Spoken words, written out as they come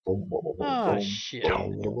Oh, shit.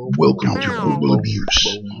 Welcome to Verbal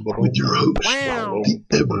Abuse with your host, the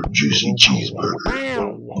ever juicy cheeseburger,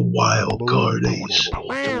 the wild card ace,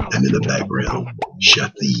 and in the background,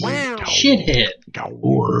 Shathi, Shithead.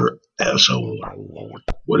 or asshole,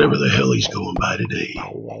 whatever the hell he's going by today.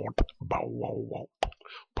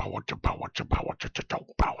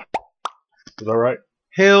 Is that right?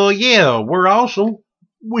 Hell yeah, we're awesome.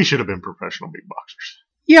 We should have been professional big boxers.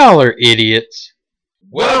 Y'all are idiots.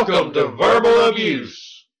 Welcome to Verbal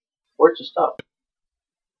Abuse. Where'd you stop?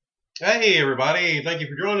 Hey everybody, thank you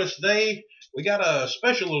for joining us today. We got a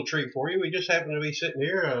special little treat for you. We just happen to be sitting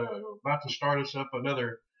here about to start us up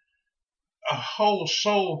a whole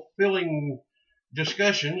soul-filling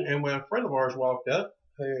discussion, and when a friend of ours walked up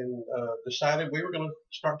and decided we were going to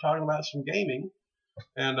start talking about some gaming.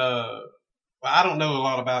 And I don't know a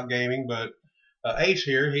lot about gaming, but Ace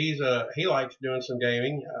here, he likes doing some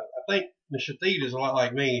gaming. I think Shathid is a lot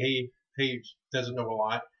like me. He doesn't know a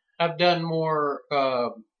lot. I've done more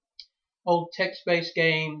old text-based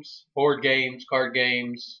games, board games, card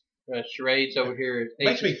games, charades over here. It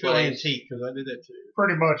makes me feel antique because I did that too.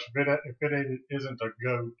 Pretty much, if it isn't a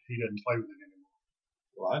goat, he doesn't play with it anymore.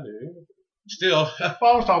 Well, I do. Still.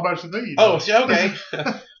 Well, I was talking about Shathid. Oh, see, okay.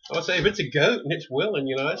 I would say if it's a goat and it's willing,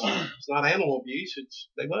 it's not animal abuse.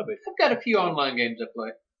 They love it. I've got a few online games I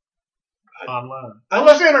play. Online. Well,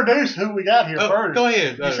 let's introduce who we got here first. Go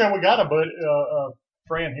ahead. You said we got a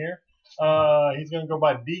friend here. He's going to go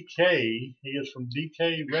by DK. He is from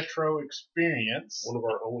DK Retro Experience. One of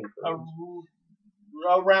our only friends.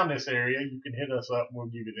 Around this area, you can hit us up and we'll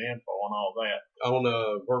give you the info on all that. On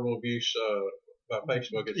Verbal Abuse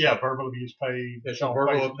Facebook. Yeah, Verbal Abuse page. It's on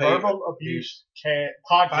Verbal Abuse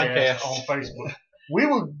podcast on Facebook. We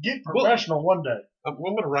will get professional one day. I'm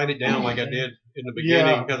going to write it down like I did in the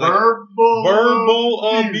beginning. Yeah, verbal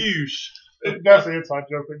abuse. That's an inside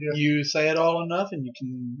joke, I guess. You say it all enough, and you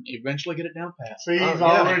can eventually get it down pat. See, he's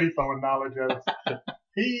already throwing knowledge at us.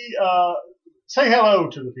 Say hello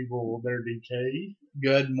to the people there, DK.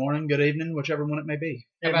 Good morning, good evening, whichever one it may be.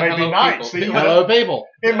 It may be night. See, hello, people.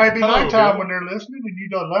 It may be nighttime when they're listening, and you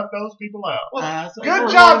done left those people out. Well,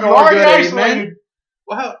 good job, you already isolated.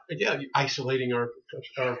 Well, you're isolating our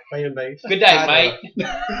fan base. Good day, mate.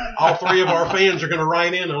 All three of our fans are going to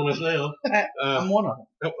write in on us now. I'm one of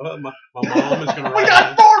them. My mom is going to write in. We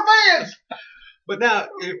got 4 fans! But now,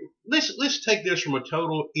 let's take this from a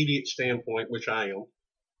total idiot standpoint, which I am,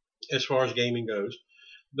 as far as gaming goes.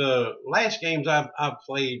 The last games I've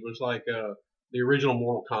played was like the original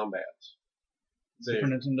Mortal Kombat. Super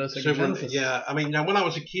Nintendo, Sega Genesis. Yeah, I mean, now when I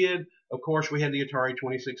was a kid, of course, we had the Atari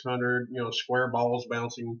 2600, square balls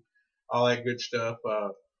bouncing, all that good stuff,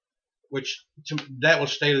 that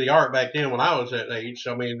was state of the art back then when I was that age.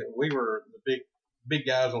 So, I mean, we were the big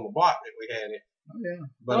guys on the block that we had it. Oh, yeah.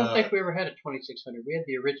 But, I don't think we ever had a 2600. We had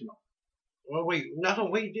the original. Well, we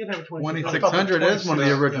did have a 2600 is one of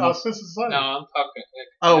the original. No, I'm talking.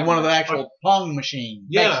 Oh, one of the actual Pong machines.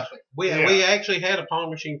 Yeah, we actually had a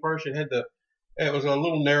Pong machine first. It was a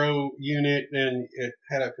little narrow unit, and it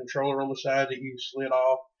had a controller on the side that you slid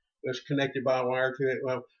off. It was connected by a wire to it.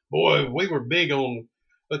 Well, boy, we were big on.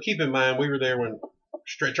 But keep in mind, we were there when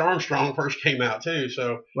Stretch Armstrong first came out too.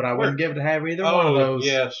 So, but I wouldn't give it to have either one of those.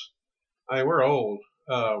 Yes, I mean we're old.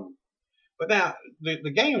 But now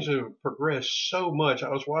the games have progressed so much. I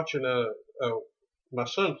was watching my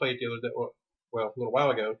son play it the other day, a little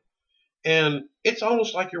while ago, and it's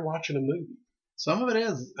almost like you're watching a movie. Some of it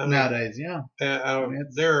is nowadays, yeah.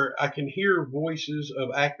 I can hear voices of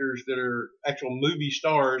actors that are actual movie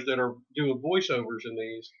stars that are doing voiceovers in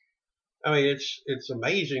these. I mean, it's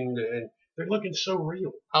amazing, and they're looking so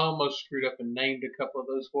real. I almost screwed up and named a couple of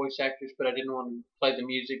those voice actors, but I didn't want to play the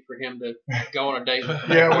music for him to go on a date with.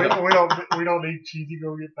 Yeah, we don't need cheesy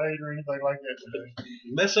go get paid or anything like that today.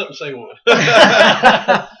 Mess up and say one.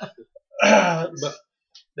 But.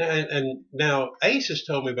 And now Ace has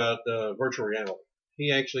told me about virtual reality.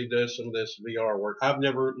 He actually does some of this VR work. I've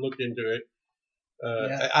never looked into it.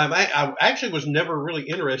 I actually was never really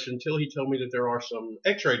interested until he told me that there are some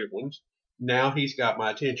X-rated ones. Now he's got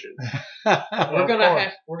my attention. We're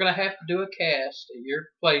gonna have to do a cast at your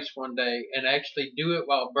place one day and actually do it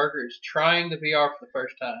while Burger is trying the VR for the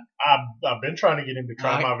first time. I've been trying to get him to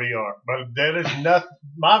try my VR, but that is nothing.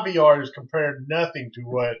 My VR is compared nothing to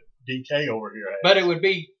what DK over here has. But it would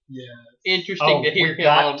be interesting to hear him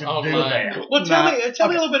online. Well, tell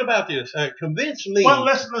me a little bit about this. Convince me. Well,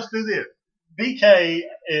 let's do this. DK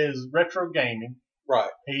is retro gaming.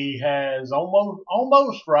 Right. He has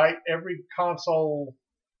almost every console.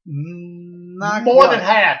 More than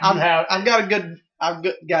half. I've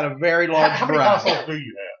got a very large How many variety. consoles do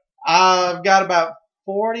you have? I've got about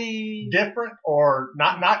 40. Different or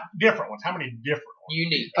not different ones? How many different ones?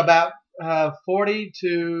 Unique. About 40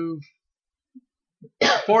 to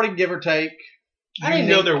 40, give or take. I didn't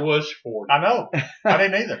know there was 40. I know. I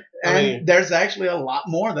didn't either. And there's actually a lot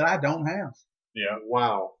more that I don't have. Yeah.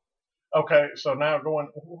 Wow. Okay, so now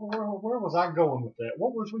where was I going with that?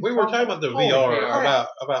 What was we were talking about the VR,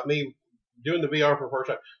 about me doing the VR for the first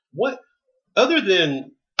time. What, other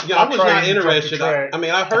than, I was not interested. I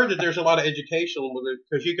mean, I heard that there's a lot of educational with it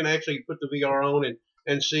because you can actually put the VR on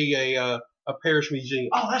and see a Paris museum.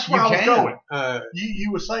 Oh, that's where I was going.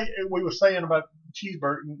 We were saying about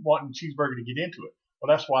wanting Cheeseburger to get into it. Well,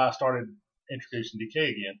 that's why I started introducing DK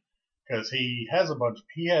again, because he has a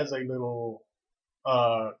little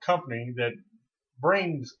company that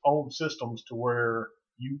brings old systems to where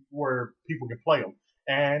people can play them,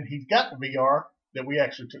 and he's got the VR that we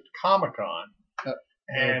actually took to Comic-Con,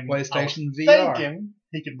 and PlayStation VR. Thinking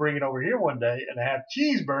he could bring it over here one day and have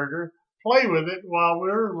Cheeseburger play with it while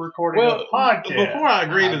we're recording a podcast. Before I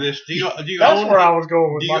agree to this, do you that's own, where I was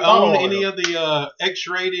going with do you own any of the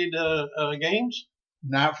X-rated games?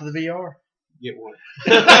 Not for the VR. Get one.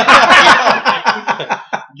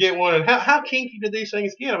 Get one. And how kinky do these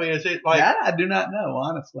things get? I mean, is it like that? I do not know,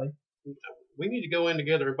 honestly. We need to go in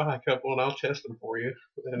together and buy a couple, and I'll test them for you.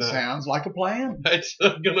 And, sounds like a plan. It's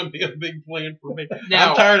going to be a big plan for me.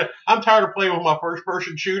 Now, I'm tired of playing with my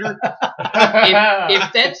first-person shooter.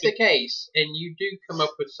 if that's the case, and you do come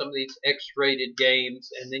up with some of these X-rated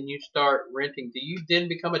games, and then you start renting, do you then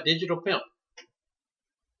become a digital pimp?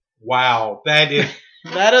 Wow, that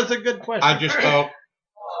is a good question. I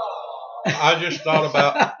just thought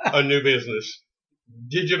about a new business,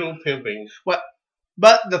 digital pimping. What?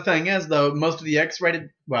 But the thing is, though, most of the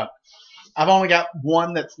X-rated, well, I've only got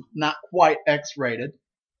one that's not quite X-rated,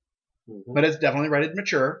 but it's definitely rated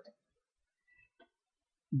mature.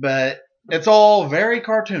 But it's all very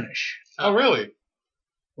cartoonish. Oh, really?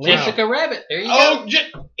 Jessica Rabbit. There you go.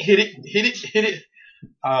 Hit it.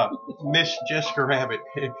 Miss Jessica Rabbit,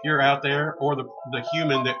 if you're out there, or the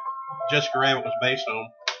human that Jessica Rabbit was based on,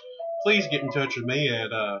 please get in touch with me at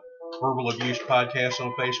Verbal Abuse Podcast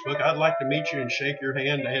on Facebook. I'd like to meet you and shake your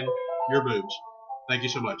hand and your boobs. Thank you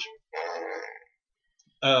so much.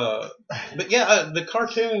 But yeah, the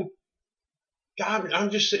cartoon, God, I'm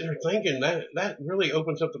just sitting here thinking that really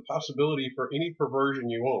opens up the possibility for any perversion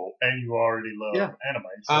you want. And you already love anime.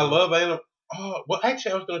 So. I love anime. Oh, well,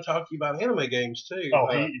 actually, I was going to talk to you about anime games, too.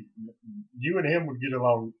 Oh, you and him would get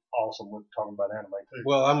along awesome with talking about anime, too.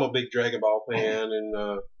 Well, I'm a big Dragon Ball fan,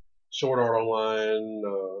 and Sword Art Online,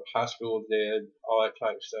 High School of Dead, all that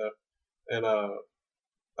type of stuff. And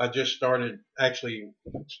I just started, actually,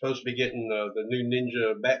 supposed to be getting the new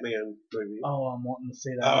Ninja Batman movie. Oh, I'm wanting to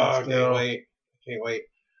see that. Oh, I can't wait.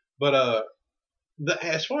 But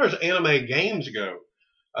as far as anime games go,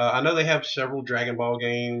 I know they have several Dragon Ball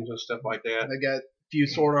games and stuff like that. They got a few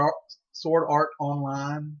Sword Art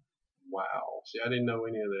Online. Wow. See, I didn't know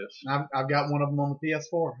any of this. I've got one of them on the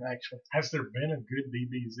PS4, actually. Has there been a good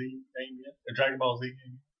DBZ game yet? A Dragon Ball Z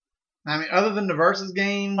game? I mean, other than the Versus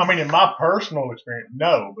games. I mean, in my personal experience,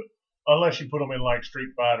 no. But unless you put them in like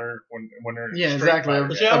Street Fighter when they're in Street exactly.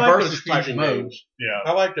 Fighter. See, I like those fusion games. Yeah.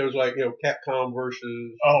 I like those, like, Capcom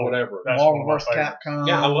versus whatever. Marvel vs. Capcom.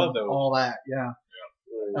 Yeah, I love those. All that, yeah.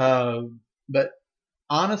 But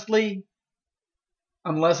honestly,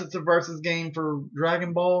 unless it's a versus game for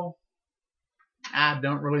Dragon Ball, I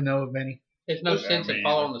don't really know of any. There's no sense in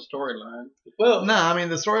following the storyline. Well, no, I mean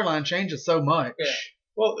the storyline changes so much. Yeah.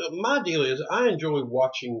 Well, my deal is I enjoy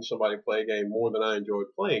watching somebody play a game more than I enjoy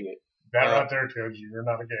playing it. That right there tells you you're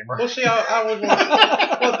not a gamer. Well, see, I was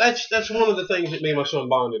well, that's one of the things that me and my son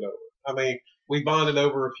bonded over. I mean, we bonded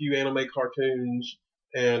over a few anime cartoons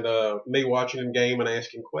and me watching them game and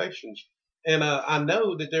asking questions. And I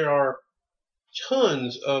know that there are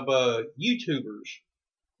tons of YouTubers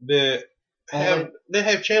that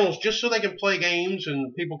have channels just so they can play games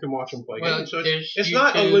and people can watch them play games. So it's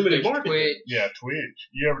not unlimited marketing. Twitch. Yeah, Twitch.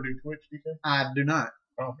 You ever do Twitch, DK? I do not.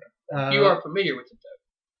 Okay. You are familiar with it,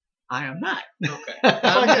 though. I am not. Okay.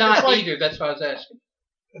 I'm not either. That's why I was asking.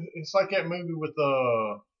 It's like that movie with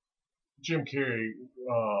Jim Carrey,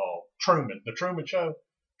 Truman, The Truman Show.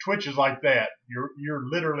 Twitch is like that. You're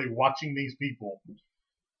literally watching these people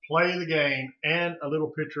play the game and a little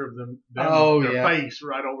picture of their face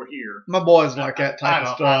right over here. My boys like that type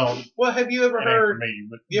of stuff. Well, have you ever heard? Me,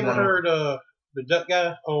 you ever heard the Duck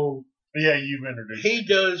Guy on? Yeah, you've introduced. He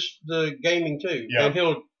does the gaming too, yeah. And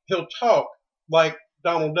he'll talk like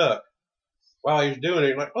Donald Duck while he's doing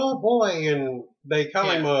it. Like, oh boy, and they call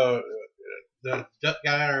him the duck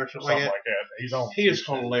guy or something Something like like that. He's on. that. He is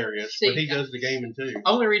hilarious, See, but he does the gaming too.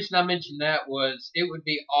 Only reason I mentioned that was it would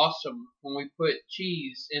be awesome when we put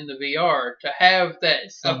Cheese in the VR to have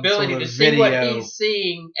that Some ability sort to of see what video. he's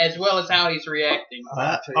seeing as well as how he's reacting.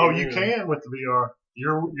 Oh, you can with the VR.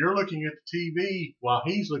 You're looking at the TV while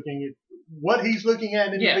he's looking at what he's looking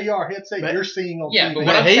at in Yeah. the VR headset. But- You're seeing on Yeah, TV. but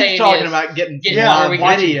what I'm he's saying talking is about getting get- yeah, where we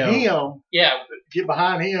watching video. him, Yeah, get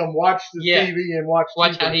behind him, watch the Yeah. TV, and watch.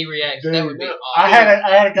 watch TV. how he reacts. Dude, That would be awesome. I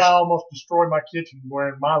had a guy almost destroy my kitchen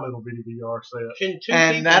wearing my little bitty VR set. Can two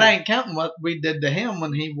And people, that ain't counting what we did to him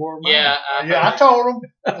when he wore mine. Yeah, Yeah, I told him.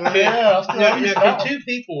 Yeah, I still now, use now, that can one. two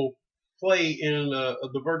people play in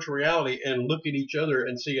the virtual reality and look at each other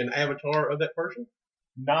and see an avatar of that person?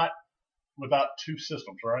 Not without two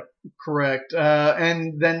systems, right? Correct.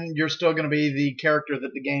 And then you're still going to be the character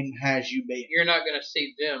that the game has you be. you're not going to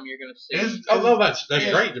see them. You're going to see. Is- Oh, no, that's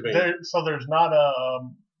is- great to me. So there's not a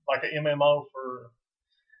like an MMO for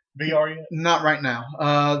VR yet. Not right now.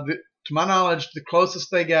 To my knowledge, the closest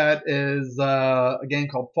they got is a game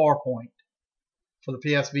called Farpoint for the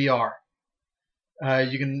PSVR.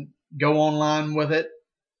 You can go online with it.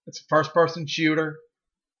 It's a first-person shooter.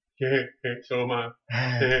 So am I.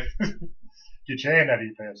 Get your hand out of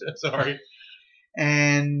your pants. Sorry.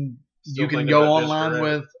 And Still you can thinking go about this online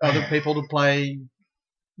forever. with other people to play,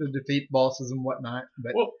 to defeat bosses and whatnot.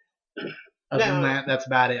 But Well, other than now- that, that's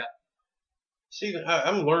about it. See,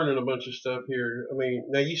 I'm learning a bunch of stuff here. I mean,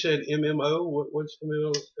 now you said MMO. What's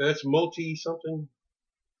MMO? That's multi something.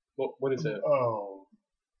 What is that? Oh.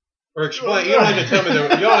 Or explain. You don't have to tell me the.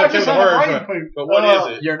 You don't have to tell me the words. But what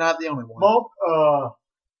is it? You're not the only one.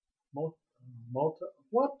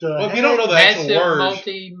 What the? Well, if you don't know the actual Massive words,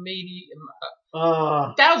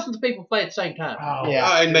 multimedia. Thousands of people play at the same time.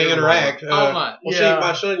 Yeah. and they interact. Oh my! Well, Yeah. see,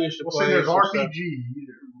 my son used to Well, play. see, there's some stuff. RPG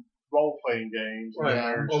role playing games. and Right.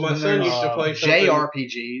 there's- Well, my And son there's, used to play something.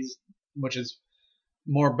 JRPGs, which is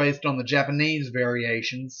more based on the Japanese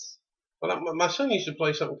variations. Well, my son used to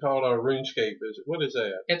play something called RuneScape. What is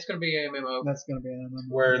that? It's going to be an MMO. That's going to be an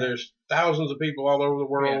Where there's thousands of people all over the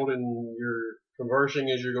world, and you're conversing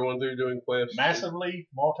as you're going through doing quests. massively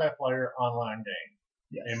multiplayer online game.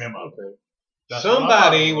 Yes. MMO. Okay. That's what I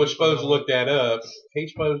Somebody thought. was supposed to look that up.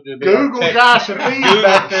 He's supposed to be Google our Josh and Lee Google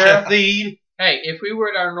back there. Shafid. Hey, if we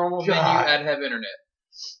were at our normal venue, God. I'd have internet.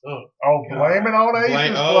 Oh, blame it on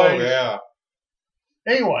Ace's Oh place. yeah.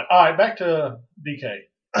 Anyway, all right, back to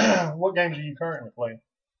DK. What games are you currently playing?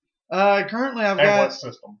 Currently, I've And what got.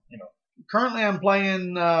 system? You know, Currently, I'm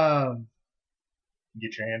playing.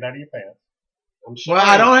 get your hand out of your pants. I'm sorry. Well,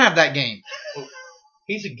 I don't have that game,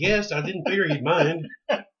 He's a guest. I didn't figure he'd mind.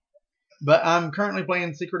 but I'm currently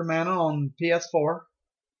playing Secret of Mana on PS4.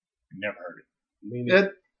 Never heard it. I mean,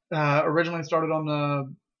 It originally started on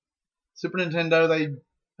the Super Nintendo. They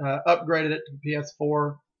upgraded it to the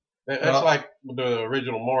PS4. that's well- like the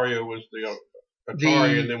original Mario was the Atari,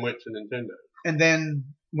 The- and then went to Nintendo. And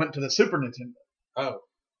then went to the Super Nintendo. Oh,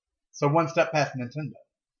 So one step past Nintendo.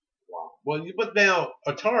 wow. Well, but now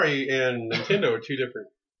Atari and Nintendo are two different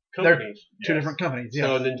They're companies. Two Yes. different companies.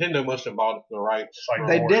 So Yes. Nintendo must have bought the rights. It's like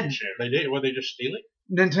They Morgan did. shit. They did. Well, they just steal it.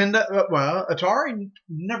 Nintendo. Well, Atari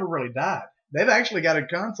never really died. They've actually got a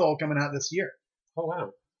console coming out this year. Oh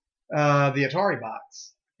wow. The Atari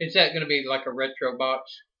box. Is that going to be like a retro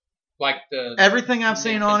box? Like the Everything I've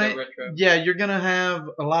seen on Nintendo it, retro? yeah, you're gonna have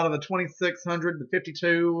a lot of the 2600, the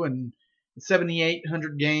 52, and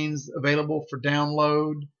 7800 games available for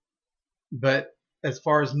download. But as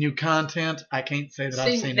far as new content, I can't say that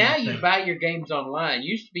I've See, seen now anything. you buy your games online.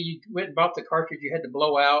 Used to be you went and bought the cartridge you had to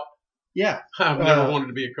blow out. Yeah, I've never Uh, wanted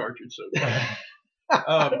to be a cartridge. So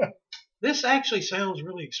this actually sounds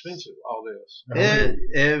really expensive. All this.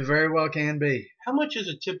 it very well can be. How much is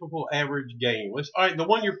a typical average game? All right, the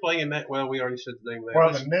one you're playing that. Well, we already said the name of that.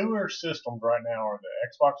 Well, the newer systems right now are the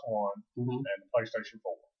Xbox One Mhm. and the PlayStation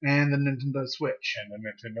 4 And the Nintendo Switch. and the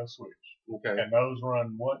Nintendo Switch. Okay. And those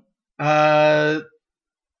run what?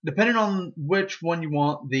 Depending on which one you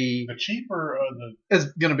want, The cheaper of the is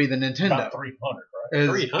going to be the Nintendo. about 300, right? Is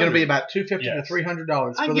 300? going to be about $250 Yes. to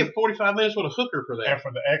 $300. I For can the- get 45 minutes with a hooker for that. And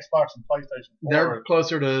for the Xbox and PlayStation 4, They're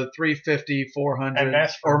closer to 350, 400, and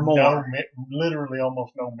that's for or more. literally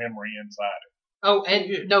almost no memory inside it. Oh, and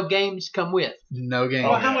Yeah. no games come with. No game.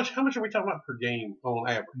 Well, Oh, how yeah. much are we talking about per game on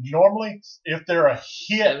average? Normally, if they're a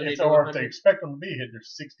hit, 70 to or if 100. they expect them to be a hit, they're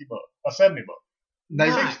 $60, $70. They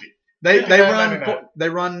Nice. 60. they $59.99.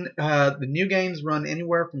 run the new games run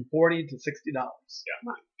anywhere from $40 to $60.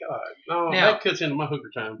 God, no, Now- that cuts into my hooker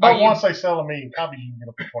time. But Are you- once they sell a million copies, you can get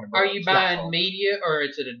them for $20. Are you That's buying all. media or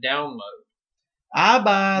is it a download? I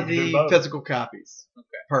buy You can do the both. physical copies Okay.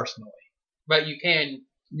 personally. But you can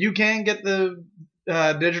You can get the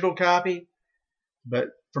digital copy, but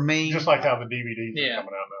for me, Just like how the DVDs Yeah. are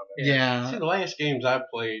coming out nowadays. yeah, See, the last games I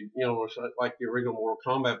played, was like the original Mortal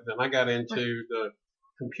Kombat. But then I got into the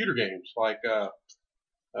computer games like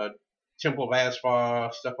Temple of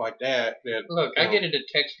Asphalt, stuff like that. Look, I get into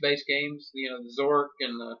text-based games. The Zork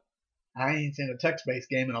and the. I ain't seen a text-based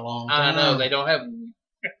game in a long I time. know they don't have. You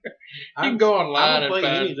I can go online don't and play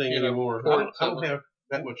find anything anymore. I ports don't of it. have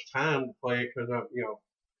that much time to play it because I'm,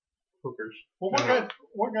 hookers. Well,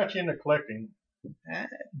 what got you into collecting?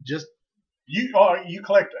 Just You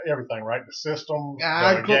collect everything, right? The systems,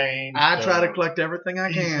 the games. I try the to collect everything I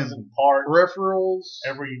pieces can. and parts, Peripherals.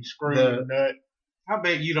 every screw, the- nut. I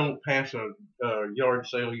bet you don't pass a yard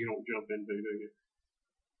sale you don't jump into, do you?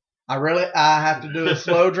 I have to do a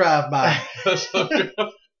slow drive-by.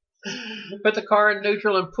 Put the car in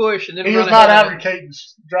neutral and push, and then He run is not ahead of it. advocating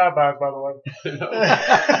drive-bys, by the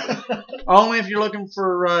way. Only if you're looking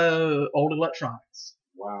for old electronics.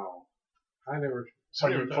 Wow. I never. So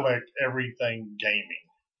you collect everything gaming.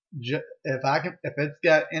 If it's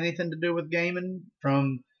got anything to do with gaming,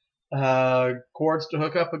 from cords to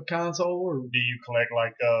hook up a console, or Do you collect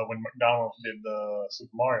like when McDonald's did the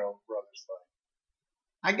Super Mario Brothers thing?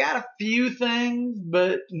 I got a few things,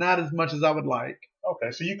 but not as much as I would like.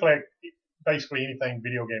 Okay, so you collect basically anything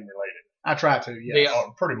video game related. I try to, yes.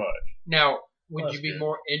 Pretty much. Now, would That's you be good.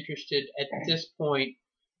 more interested at this point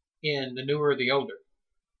in the newer or the older?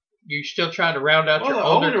 You still trying to round out Well, your the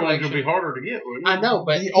older older ones collection? will be harder to get, wouldn't it? I know,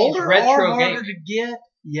 but The these older retro are harder games. to get,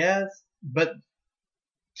 yes, but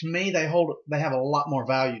to me they have a lot more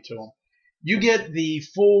value to them. You get the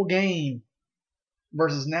full game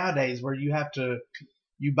versus nowadays where you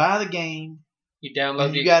buy the game You download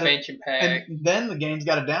And the you gotta- expansion pack. and then the game's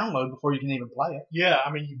got to download before you can even play it. Yeah,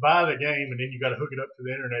 I mean, you buy the game and then you got to hook it up to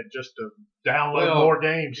the internet just to download Well, more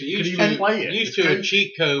games. You could even play it. Used to a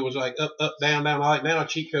cheat code was like up, up, down, down. Like now, a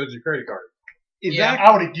cheat code's a credit card. Exactly.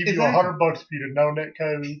 I would give you Exactly. $100 if you'd have known that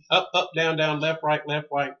code. Up, up, down, down, left, right,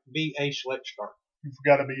 BA select start. You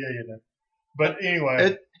forgot a BA in it. But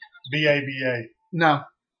anyway, BA. No,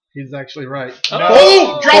 he's actually right.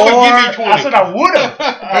 Oh, drop it, give me 20. I said I would have.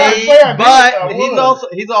 I didn't say I did, But I he's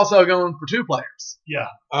would. he's also going for 2 players, Yeah.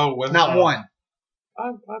 Oh, well, not one.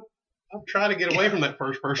 I'm trying to get away from that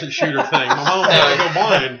first person shooter thing. My mom had to go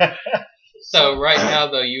blind. So right now,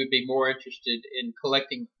 though, you would be more interested in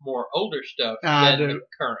collecting more older stuff I than do. the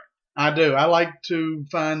current. I do. I like to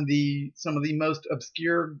find some of the most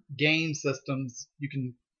obscure game systems you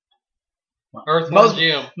can. Earthworm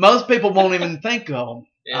Jim. Most people won't even think of them.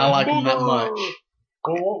 Yeah. I like them that much.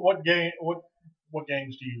 Well, what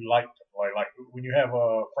games do you like to play? Like when you have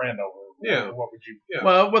a friend over, Yeah. what would you? Yeah.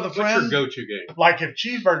 Well, with a What's your friend, go-to game? Like if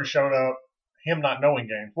Cheeseburger showed up, him not knowing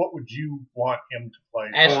games, what would you want him to play?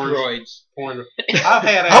 Asteroids. Porn. I've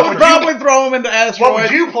had. I would probably throw him into What Asteroid.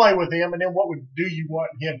 would you play with him, and then what do you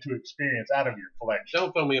want him to experience out of your collection?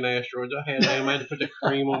 Don't throw me in asteroids. I had to put the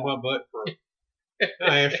cream on my butt for. No,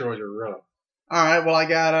 asteroids are rough. All right. Well, I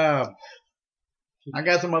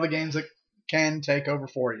got some other games that can take over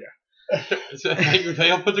for you.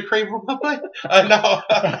 They'll put the cream on my butt.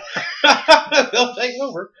 No, they'll take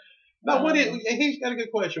over. No, he's got a good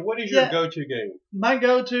question. What is your Yeah. go-to game? My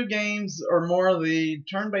go-to games are more of the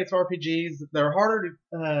turn-based RPGs. They're harder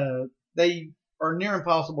to. They are near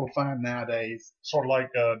impossible to find nowadays. Sort of like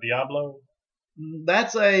Diablo.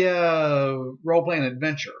 That's a role-playing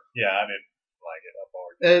adventure. Yeah, I didn't like it. I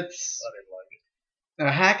borrowed it. It's I didn't like it.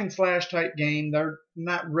 a hack and slash type game. They're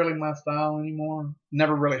not really my style anymore.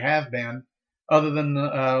 Never really have been, other than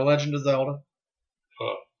Legend of Zelda.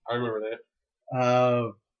 I remember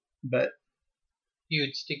that. But You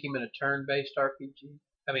would stick him in a turn-based RPG?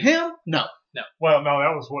 I mean, him, no. Well, no,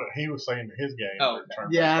 that was what he was saying to his game. Oh, the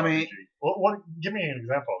turn-based yeah, I mean- RPG. What? Give me an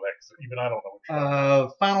example of that. 'Cause even I don't know what you're talking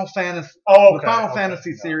about. Final Fantasy, Oh, okay. the Final okay,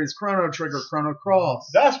 Fantasy no. series, Chrono Trigger, Chrono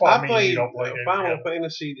Cross. That's why I you played don't play Final games.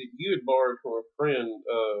 Fantasy that you had borrowed from a friend,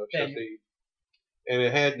 Shefty, and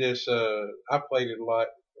it had this. I played it a lot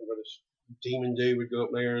where this demon dude would go up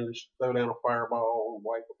there and just throw down a fireball and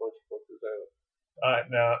wipe a bunch of fuckers out. All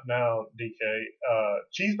right, now, DK,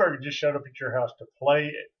 Cheeseburger just showed up at your house to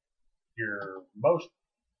play your most.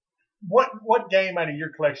 What game out of your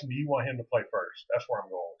collection do you want him to play first? That's where I'm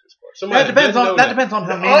going with this question. That depends on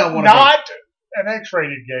how mean I want to Not an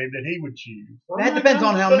X-rated game that he would choose. be. That depends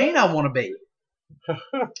on how mean I want to be.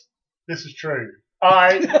 This is true. All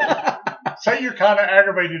right. Say you're kind of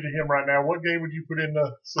aggravated at him right now. What game would you put in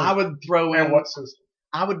the system? I would throw And in. what system?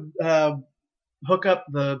 I would hook up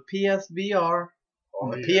the PSVR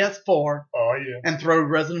on the yeah. PS4 Oh, yeah. and throw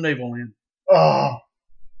Resident Evil in. Oh,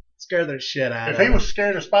 scare the shit out If of he him. was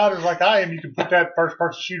scared of spiders like I am, you could put that first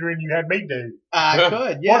person shooter in you had me do. I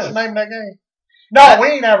could, yes. What's the name of that game? No, we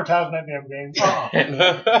ain't advertising that damn game.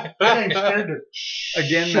 That game's scared the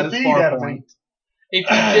Again, that is shit out of me. Farpoint. If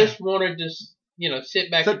you just wanted to,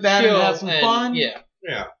 sit back Sit and down and chill have some fun? yeah.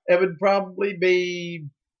 Yeah. It would probably be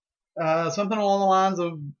something along the lines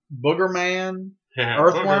of Booger Man,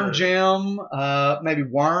 Earthworm Jim, maybe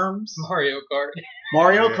Worms, Mario Kart.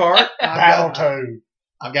 Mario Yeah. Kart. Battletoad.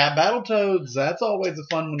 I've got Battletoads. That's always a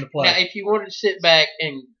fun one to play. Now, if you wanted to sit back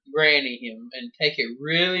and granny him and take it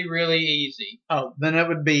really, really easy, Oh, then it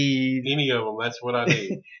would be. Any of them. That's what I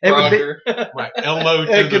need. It would be. Roger. Right. Elmo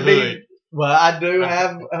to It the could be. hood. Well, I do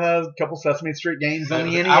have a couple Sesame Street games on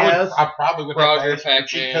the NES. I probably would have Roger, to ask for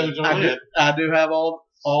cheat Pac-Man. codes on it. I do have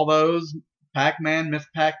all those. Pac-Man, Myth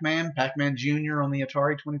Pac-Man, Pac-Man Jr. on the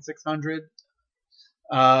Atari 2600.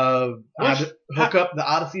 I'd hook up the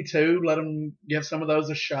Odyssey 2, let them give some of those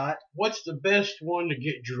a shot. What's the best one to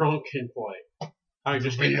get drunk and play? I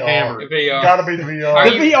just get VR. hammered. VR. Gotta be the VR. Are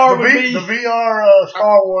The you- VR would be. The VR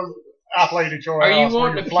Star Wars I played at your Are you house where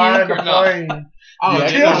wanting you're to flying puke the or not? plane. Oh, Yeah,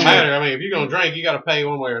 it kill doesn't you. matter. I mean, if you're gonna drink, you got to pay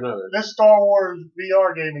one way or another. This Star Wars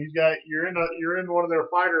VR game, you're in one of their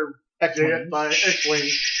fighter jet X-wing,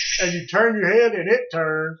 and you turn your head and it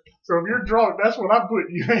turns. So if you're drunk, that's what I'm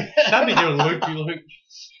putting you in. I'd be doing loopy.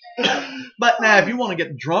 But now, if you want to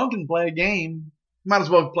get drunk and play a game, you might as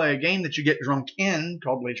well play a game that you get drunk in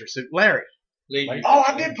called Leisure Suit Larry. Leisure. Oh,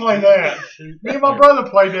 I did play that. Me and my brother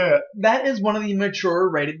played that. That is one of the mature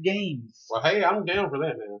rated games. Well, hey, I'm down for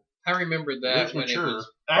that now. I remember that It's when mature. it was.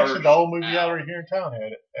 Actually, the old movie Out. gallery here in town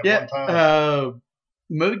had it at Yeah,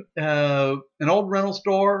 one time. an old rental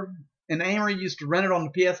store in Amory used to rent it on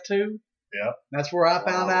the PS2. Yeah. That's where I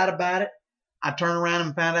found out about it. I turned around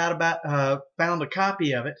and found a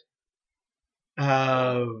copy of it.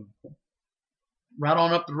 Right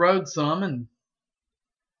on up the road some, and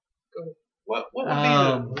What would be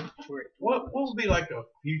Um, what would be like a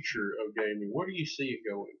future of gaming? Where do you see it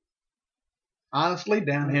going? honestly,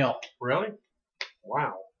 downhill. Really?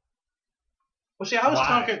 Wow. Well, see, I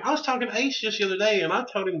was talking to Ace just the other day, and I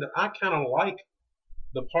told him that I kind of like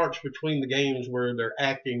the parts between the games where they're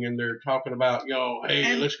acting and they're talking about, hey,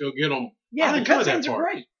 And- let's go get them. Yeah, I the enjoy that cutscenes are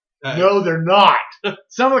part. great. No, they're not.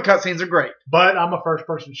 Some of the cutscenes are great. But I'm a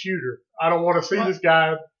first-person shooter. I don't want to see this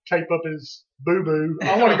guy tape up his boo-boo.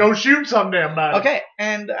 I want to go shoot some damn body. Okay,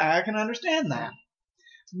 and I can understand that.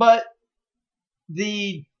 But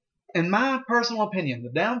in my personal opinion, the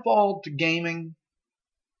downfall to gaming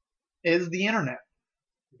is the internet.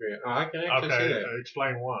 Yeah, I can actually see Okay, that.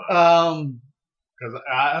 explain why. Um, Because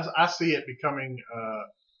I see it becoming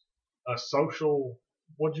a social.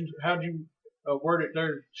 How'd you word it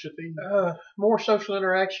there, Shafi? More social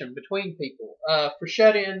interaction between people. For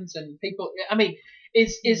shut-ins and people. I mean,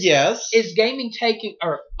 is yes, gaming taking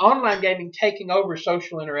or online gaming taking over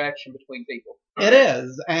social interaction between people? it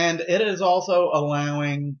is, and it is also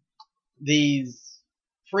allowing these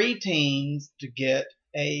free teens to get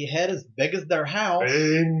a head as big as their house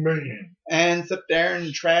Amen. and sit there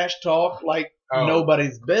and trash talk like Oh,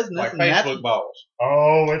 nobody's business. like and that's Facebook balls.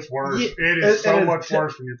 Oh, it's worse. Yeah, it is so is much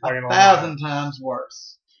worse when you're playing online. 1,000 times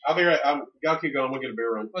worse. I'll be right. Y'all keep going. We'll get a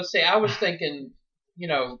beer run. Well, see, I was thinking,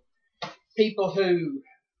 people who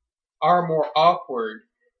are more awkward,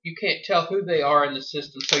 you can't tell who they are in the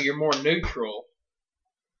system, so you're more neutral.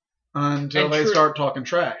 Until And they true- start talking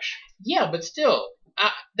trash. Yeah, but still,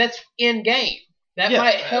 that's in game. That Yeah.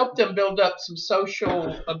 might help them build up some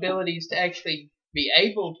social abilities to actually be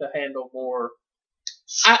able to handle more.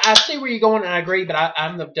 I see where you're going, and I agree, but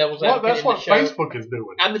I'm the devil's Well, advocate that's in what the show. Facebook is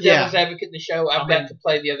doing. I'm the Yeah. devil's advocate in the show. I've got to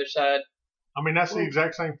play the other side. I mean, that's the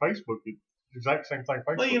exact same Facebook. Exact same thing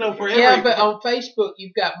Facebook. Well, for is. every Yeah, but on Facebook,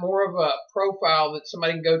 you've got more of a profile that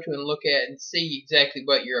somebody can go to and look at and see exactly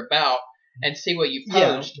what you're about and see what you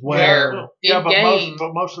Yeah, post. where- Yeah, in but game,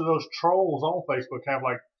 most of those trolls on Facebook have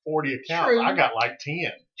like 40 accounts. True. I got like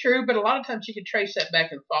 10. true, but a lot of times you can trace that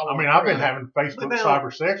back and follow. I mean, I've been through. having Facebook But now-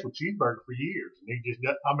 cyber sex with Cheeseburger for years, and he just.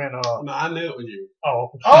 No, I knew it was you.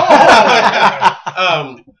 Oh.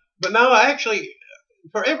 But no, actually,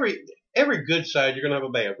 for every good side, you're gonna have a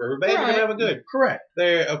bad. For every bad, you're gonna have a good. Correct.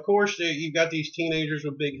 There, of course, you've got these teenagers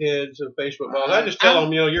with big heads and Facebook balls. I just tell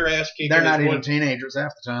them, your ass kicking. They're not is even one- teenagers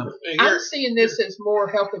half the time. I'm seeing this as more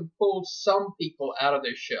helping pull some people out of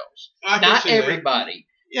their shells. I can Not see that. everybody.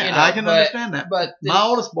 Yeah, know, I can but- understand that. But this, My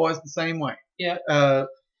oldest boy's the same way. Yeah.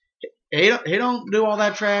 He don't do all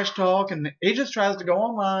that trash talk, and he just tries to go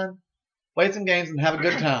online, play some games, and have a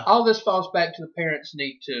good time. all this falls back to the parents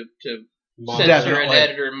need to Monitor. Censor and Definitely.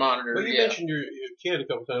 editor and monitor. Well, you Yeah. mentioned your kid a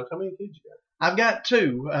couple times. How many kids you got? I've got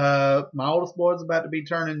 2. My oldest boy is about to be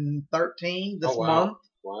turning 13 this Oh, wow. month,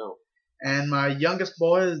 Wow. and my youngest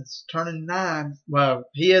boy is turning 9. Well,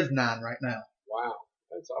 he is 9 right now. Wow.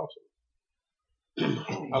 That's awesome.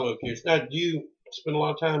 I love kids. Now, do you spend a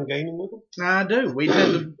lot of time gaming with them? I do. We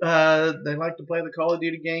tend to. They like to play the Call of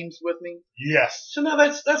Duty games with me. Yes. So now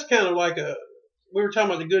that's kind of like we were talking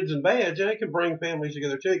about the goods and bads, and it can bring families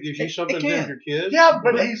together too. It gives you something to do with your kids. Yeah,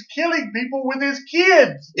 but he's killing people with his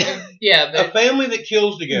kids. Yeah. A family that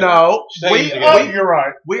kills together. No, stays we together. You're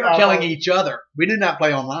right. we are killing each other. We do not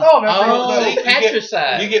play online. Oh, that's Oh, See, you get-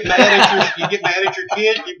 patricide. You get mad at your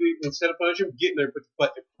kid. Instead of punching him, get in there,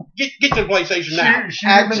 get to the PlayStation now. Shoot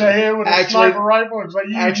him in the head with a Actually- sniper rifle and say,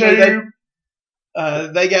 "You actually,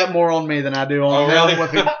 noob." They got more on me than I do on Oh, them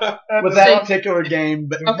really? with that particular game.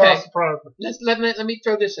 But Okay. Surprise me. Let me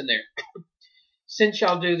throw this in there. Since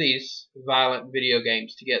y'all do these violent video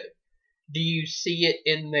games together, do you see it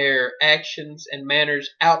in their actions and manners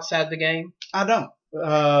outside the game? I don't.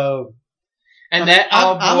 And I mean, that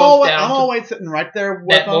all I'm boils always, down I'm to always sitting right there with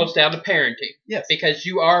that them. boils down to parenting. Yes. Because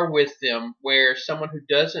you are with them, where someone who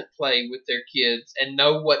doesn't play with their kids and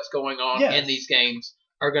know what's going on Yes. in these games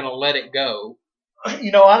are going to let it go.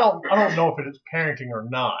 You know, I don't know if it is parenting or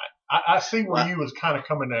not. I see where you was kind of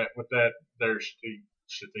coming at with that. There's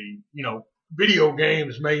the video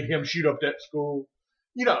games made him shoot up that school.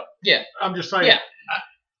 Yeah. I'm just saying. Yeah.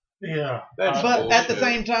 Yeah. That's But at the bullshit.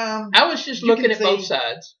 same time, I was just You looking can at both see-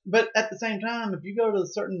 sides. but at the same time, if you go to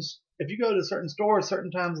certain stores,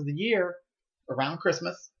 certain times of the year, around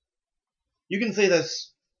Christmas, you can see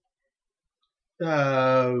this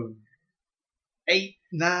 8,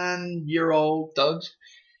 9-year-old Thugs.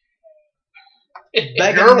 begging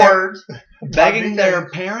Your their, words. begging their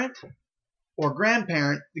parent or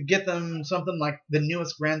grandparent to get them something like the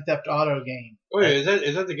newest Grand Theft Auto game. Wait,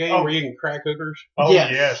 is that the game Oh. where you can crack hookers? Oh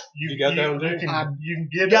Yes. yes. You got that one too? You can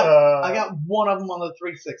get. Yep. I got one of them on the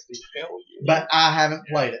 360, Hell yeah. but I haven't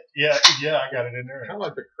played it. Yeah. I got it in there. I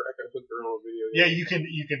like to crack a hooker on a video. Yeah, you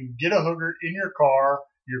can get a hooker in your car.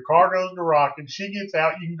 Your car goes to rocking. She gets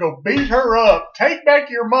out. You can go beat her up, take back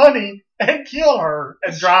your money, and kill her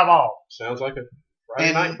and drive off. Sounds like a Friday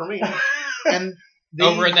And- night for me. And these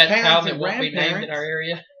Over in that parents town that and won't be named in grandparents- our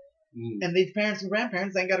area. Mm. And these parents and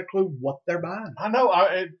grandparents ain't got a clue what they're buying. I know.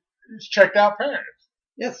 It's checked out parents.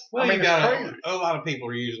 Yes. Well, I mean, you it's got crazy. a lot of people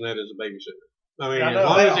are using that as a babysitter. I mean, I as know,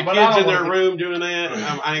 long as the but I kid's in don't their wanna room doing that,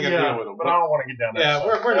 I ain't gonna deal with them. but I don't want to get down that. Yeah,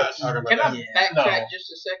 side. we're not talking about Can I that. backtrack No.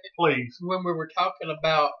 just a second? Please. When we were talking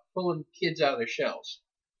about pulling kids out of their shells,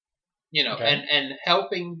 Okay. and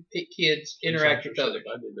helping kids interact with others.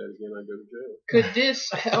 If I did that again, I'd go to jail. Could this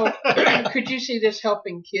help? Could you see this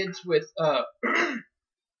helping kids with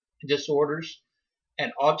disorders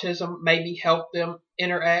and autism? Maybe help them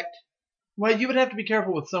interact. Well, you would have to be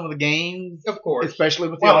careful with some of the games, Of course, especially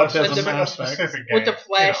with the Well, it's autism a aspect. specific game. with the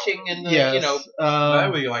flashing and the Yes. That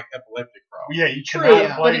would be like epileptic problem. Yeah, you True,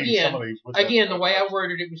 cannot but play again- some of these. With again, the way I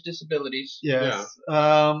worded it was disabilities. yes.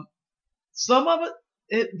 Some of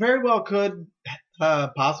it very well could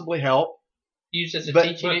possibly help, Used as a But-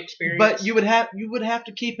 teaching experience. but you would have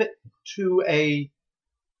to keep it to a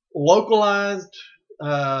localized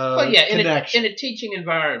well, yeah, connection. in a teaching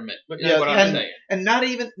environment. But Yes, that's what I'm saying. and not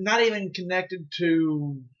even connected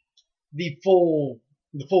to the full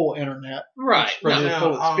internet. Right. For no. the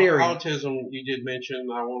full Now, experience. autism, you did mention.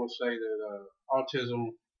 I want to say that autism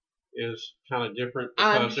is kind of different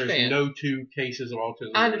I because there's understand. no two cases of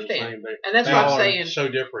autism. I that are the understand. same. And that's They what all I'm are saying. so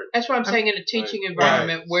different. That's what I'm saying in a teaching Right.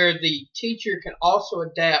 environment where the teacher can also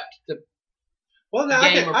adapt the Well, now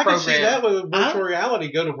game or I can see program. that with virtual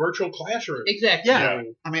reality. Go to virtual classroom. exactly. Yeah.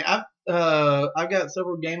 I mean, I've got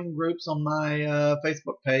several gaming groups on my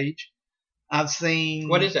Facebook page. I've seen.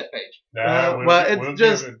 What is that page? well,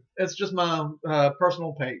 it's just my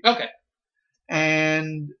personal page. Okay.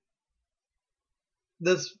 And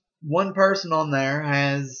this one person on there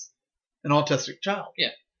has an autistic child. Yeah.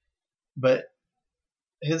 But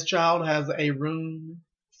his child has a room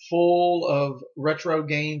full of retro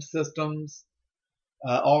game systems,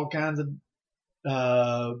 all kinds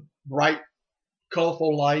of bright,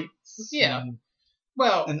 colorful lights. Yeah. And,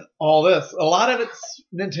 Well, and all this. A lot of it's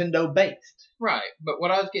Nintendo based. right. But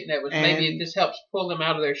what I was getting at was maybe And- if this helps pull them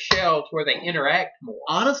out of their shell to where they interact more.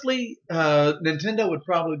 Honestly, Nintendo would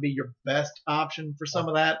probably be your best option for some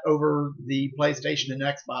of that over the PlayStation and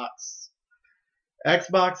Xbox.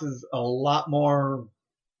 Xbox is a lot more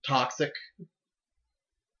toxic.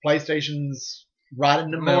 PlayStation's right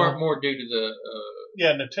in the middle. More due to the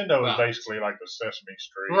Yeah, Nintendo is Wow. basically like the Sesame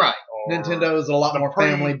Street. Right. Or Nintendo is a lot the more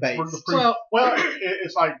family based. Well-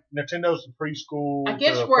 it's like Nintendo's the preschool. I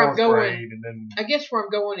guess to where I'm fourth going- grade, and then I guess where I'm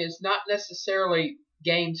going is not necessarily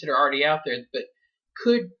games that are already out there, but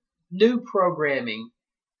could new programming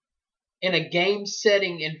in a game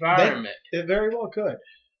setting environment. It very well could.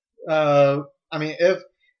 I mean, if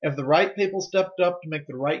the right people stepped up to make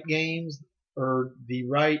the right games or the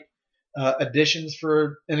right additions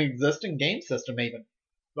for an existing game system, even.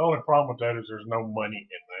 the only problem with that is there's no money in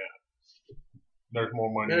that. There's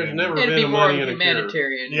more money. There's in never It'd been be the more money of a in a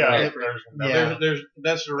cure. humanitarian Yeah, effort. there's no. Yeah.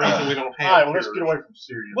 That's the reason we don't All have. right, let's cures. get away from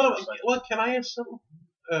serious. Well, for a second. well, can I ask something?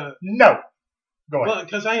 No, go ahead. Well,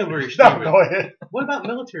 because I am very No, stupid. go ahead. What about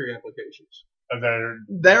military applications? They're,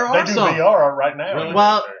 There they are do some. VR right now. Really?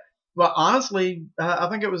 Well, honestly, I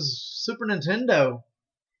think it was Super Nintendo.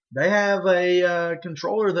 They have a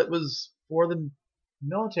controller that was for the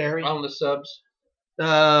military. On the subs.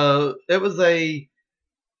 It was a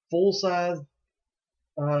full-size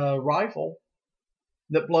rifle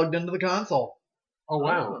that plugged into the console. Oh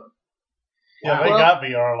wow! Yeah, they Well- got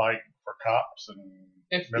VR like for cops and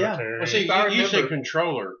If- military. Well, see, If I you said remember-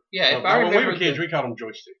 controller. Yeah, if I when we remember were kids, the- we called them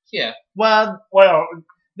joysticks. Yeah. Well, Well,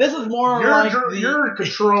 this is more your like the, your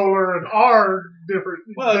controller and our different.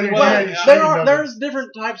 Well, things well, that yeah, you there see are them- there's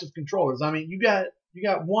different types of controllers. I mean, you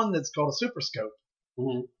got one that's called a Super Scope.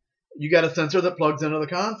 Mhm. You got a sensor that plugs into the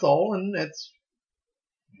console, and it's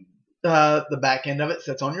the back end of it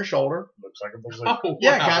sits on your shoulder. looks like a bazooka. Oh,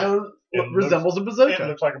 Yeah, wow. kind of It looks- resembles a It bazooka.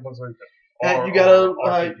 looks like a bazooka. And Or- you got or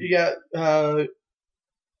a RPG. you got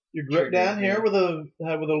your grip Trigger, down here yeah. with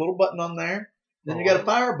a little button on there. Then you got a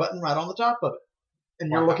fire button right on the top of it, and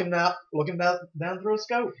you're Wow. looking down through a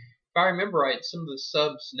scope. If I remember right, some of the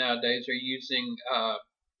subs nowadays are using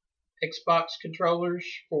Xbox controllers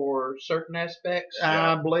for certain aspects.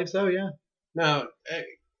 I believe so. Yeah. Now,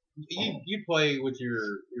 you play with your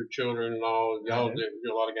children and all. Y'all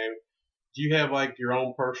do a lot of gaming. Do you have like your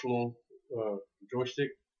own personal joystick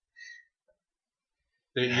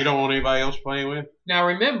that you don't want anybody else playing with? Now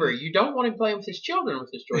remember, you don't want him playing with his children with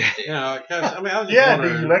his joystick. Yeah, because I mean, I was just Yeah, do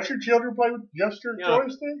wondering. you let your children play with just your Yeah.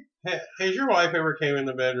 joystick? Has your wife ever come in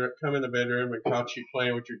the bedroom and caught you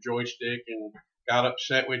playing with your joystick and got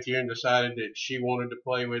upset with you and decided that she wanted to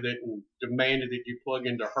play with it and demanded that you plug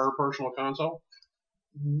into her personal console?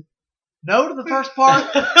 No to the first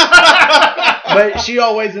part, but she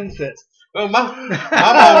always insists. Well, my mom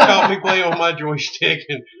caught me playing with my joystick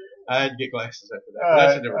and I had to get glasses after that. But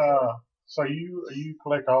that's a different story. So you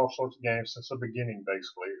collect all sorts of games since the beginning,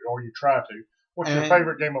 basically, or you try to. What's your And-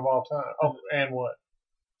 favorite game of all time? Oh, and what?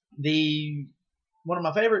 One of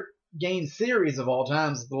my favorite game series of all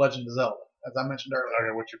time is The Legend of Zelda, as I mentioned earlier.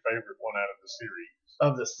 Okay, what's your favorite one out of the series?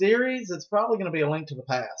 Of the series, it's probably going to be A Link to the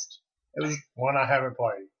Past. It was One I haven't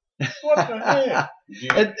played. What the heck?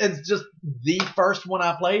 it's just the first one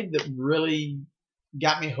I played that really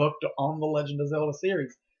got me hooked on the Legend of Zelda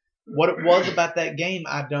series. What it was about that game,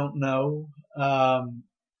 I don't know. And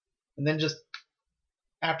then just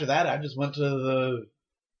after that, I just went to the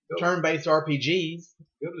turn-based RPGs.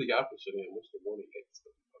 Go to the opposite end. What's the one he hates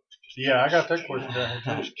the most? Yeah, I got that question down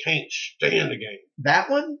I here. just can't stand the game.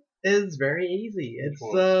 That one is very easy. It's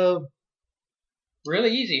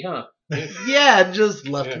Really easy, huh? yeah, it just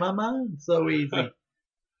left Yeah. my mind so easy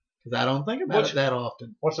because I don't think about it that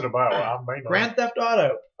often. What's it about? I may know. Grand Theft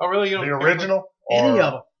Auto, Oh, really? You The don't original? any Or-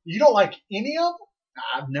 of them. You don't like any of them?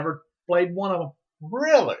 I've never played one of them.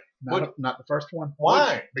 Really? Not the first one.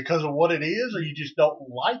 Why? Because of what it is, or you just don't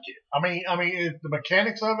like it? I mean, is the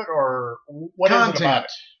mechanics of it, or what is it about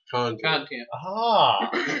it? Content. Content. Ah,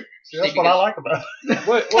 see, that's what I like about it.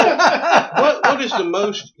 What is the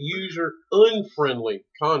most user unfriendly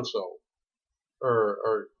console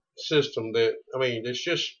or system that I mean it's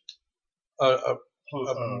just a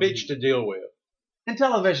bitch to deal with? And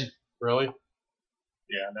television. Really?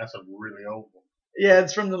 Yeah, and that's a really old one. Yeah,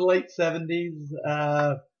 it's from the late 70s.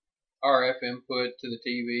 RF input to the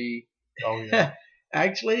TV. Oh yeah.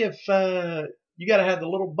 Actually, if you got to have the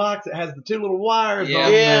little box that has the two little wires Yeah,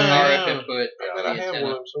 on Yeah. there, RF input. I bet I have one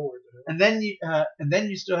of them somewhere. and then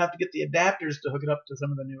you still have to get the adapters to hook it up to some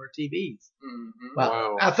of the newer TVs. Mm-hmm. Well,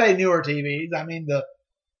 Wow. I say newer TVs. I mean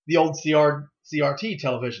the old CRT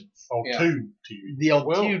televisions, Oh, Yeah. tube TV. the old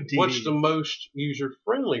Well, tube TVs. what's the most user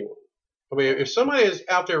friendly one? I mean, if somebody is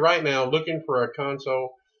out there right now looking for a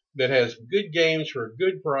console that has good games for a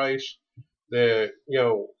good price, that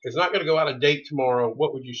is not going to go out of date tomorrow,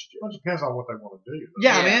 what would you suggest? Well, it depends on what they want to do.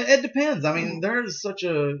 Yeah, Yeah. man, it depends. I mean, there's such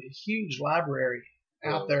a huge library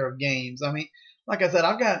out there of games. I mean, like I said,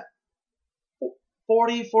 I've got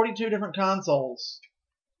 42 different consoles.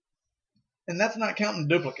 and that's not counting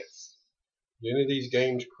duplicates. Do any of these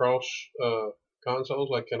games cross consoles?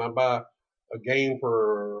 Like, can I buy a game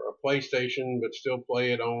for a PlayStation but still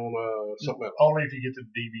play it on something else? Only if you get the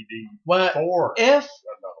DVD Well, or if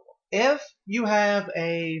another one. if you have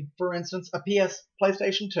for instance, a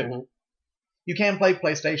PlayStation 2, Mhm. you can play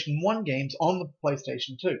PlayStation 1 games on the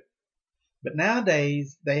PlayStation 2. But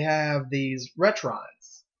nowadays they have these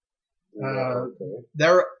retrons. Okay.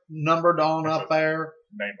 They're numbered on That's up there,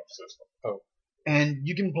 Name of system. and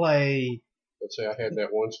you can play. Let's say I had that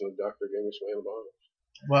once and the doctor gave me some antibiotics.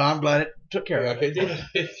 Well, I'm glad it took care Yeah, of it. it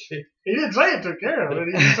did. He didn't say it took care of it.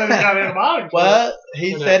 He just said he got antibiotics. Well,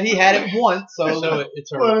 he said he had it once, So so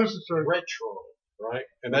it's a Well, this is true. retro, right?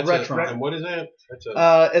 And that's Retron. and what is that? That's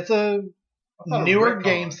a it's a I thought it was newer Retcon.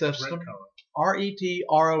 game It's system. Retcon. RETRON.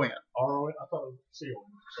 R-O-N? I thought it was C-O-N.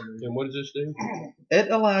 for some reason. and what does this do?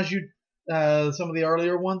 It allows you. Some of the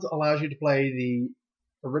earlier ones allows you to play the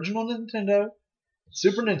original Nintendo,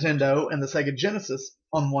 Super Nintendo, and the Sega Genesis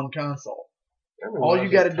on one console. All you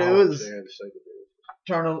gotta do is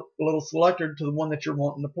turn a little selector to the one that you're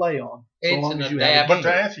wanting to play on. So It's long an as you have a But game.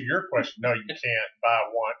 to answer your question, no, you can't buy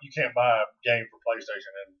one. You can't buy a game for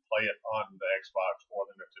PlayStation and play it on the Xbox or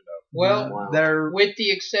the Nintendo. Well, Wow. They're with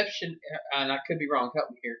the exception, and I could be wrong, help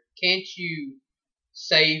me here. Can't you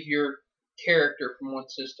save your character from one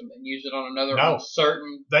system and use it on another No. on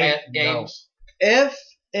certain They- games? if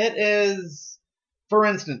it is, for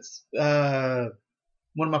instance,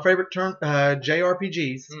 one of my favorite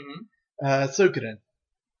JRPGs, Mm-hmm. Suikoden.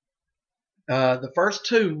 The first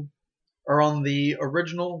two are on the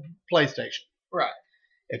original PlayStation. Right.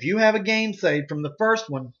 If you have a game saved from the first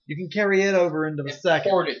one, you can carry it over into the And second.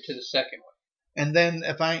 port it to the second one. And then,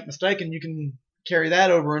 if I ain't mistaken, you can carry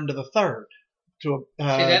that over into the third to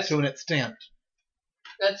that's- to an extent.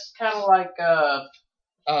 That's kind of like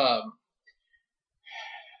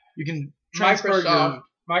You can transfer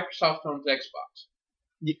Microsoft owns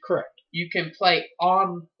Xbox. correct. You can play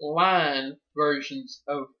online versions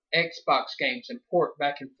of Xbox games and port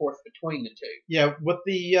back and forth between the two. Yeah, with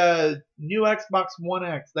the new Xbox One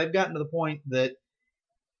X, they've gotten to the point that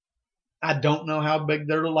I don't know how big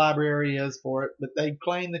their library is for it, but they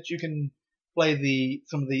claim that you can play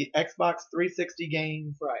some of the Xbox 360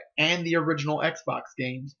 games Right. and the original Xbox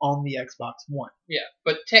games on the Xbox One. Yeah,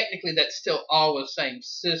 but technically that's still all the same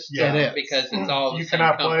system Yeah, it is. because it's all the You same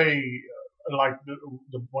cannot company. play like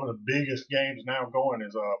one of the biggest games now going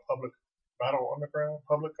is Public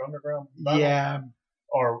Underground Battle, Yeah,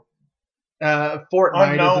 or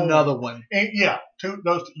Fortnite Unknown. is another one. yeah,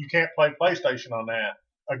 those you can't play PlayStation on that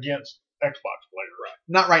against Xbox players, right?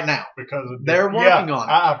 Not right now. Because of They're working on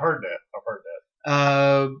it. I've heard that.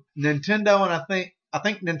 Nintendo and I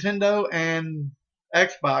think Nintendo and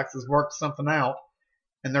Xbox has worked something out,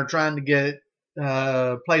 and they're trying to get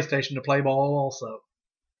PlayStation to play ball also.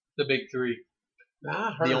 The big three. Now,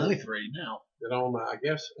 I heard The only three now. that on, I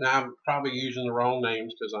guess, now I'm probably using the wrong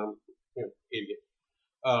names because I'm idiot.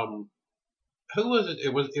 Who was it?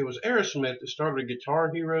 It was Aerosmith that started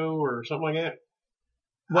Guitar Hero or something like that.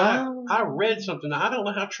 Well, I read something. I don't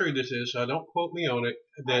know how true this is, so don't quote me on it.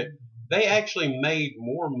 That they actually made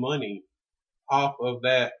more money off of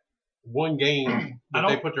that one game that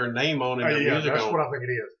they put their name on and their music that's on. what I think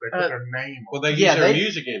it is. They put their name on. Well, they Yeah, used their they-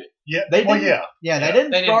 music in it. Yeah, they well, didn't- yeah. yeah, they Yeah,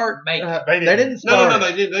 didn't they didn't start. make- They They didn't No, start.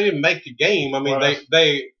 they didn't make the game. I mean, Well,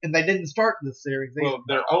 they And they didn't start the series.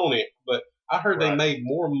 they're on it. But I heard they Right. made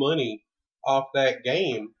more money off that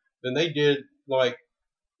game than they did like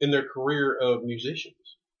in their career of musicians.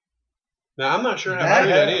 Now I'm not sure how That- true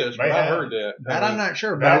that is, they but I have. heard that. that I'm not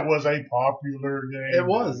sure, That but was a popular game. it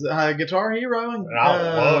was Guitar Hero and And I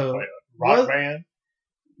love playing it. Rock was- Band.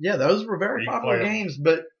 yeah, those were very You can popular play 'em. games,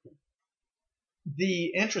 but the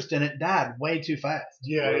interest in it died way too fast.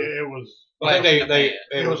 Yeah, it was. I think it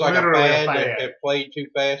It was was like a literally a fad fad. that played too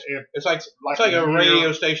fast. It- It's like like a a radio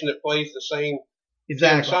year- station that plays the same 10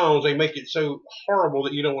 Exactly. songs. They make it so horrible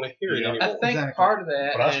that you don't want to hear it Yeah. anymore. I think Exactly. part of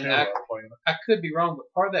that, But I and still I, love playing it. I could be wrong,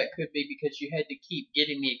 but part of that could be because you had to keep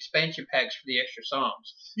getting the expansion packs for the extra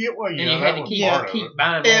songs, Yeah, well, and yeah, you that had to was keep part of keep it.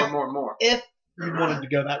 buying If- more and more and more. If you wanted to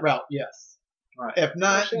go that route, yes. Right. If I've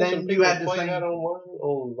not, seen then some you people had to play say. that online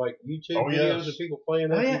on like YouTube Oh, videos yes. of people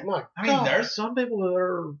playing Oh, that. yeah. My I mean, God. there's some people that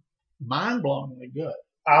are mind-blowingly good.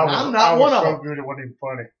 I was, I'm not I was one of so them. good it wasn't even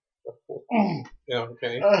funny. Yeah,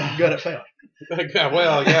 okay. Good at failing.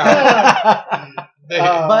 Well, yeah.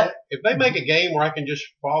 But If they make a game where I can just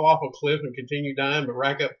fall off a cliff and continue dying but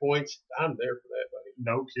rack up points, I'm there for that, buddy.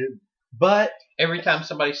 No kidding. but Every time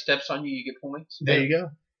somebody steps on you, you get points. there you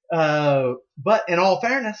go. But in all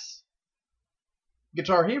fairness,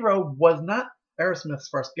 Guitar Hero was not Aerosmith's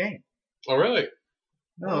first game. Oh, really?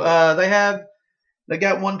 No, they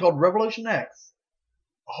got one called Revolution X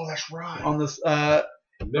Oh, that's right. on this. It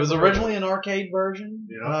was originally an arcade version,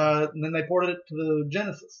 Yeah. and then they ported it to the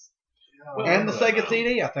Genesis Yeah, and the I remember Sega that.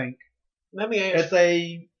 CD. I think Let me ask.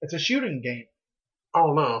 it's a shooting game.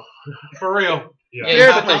 Oh no, for real. Yeah.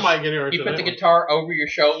 Yeah, I might get interested You put in the that one. guitar over your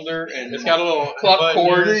shoulder and It's got a little pluck button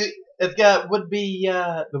cords. here. It's got would-be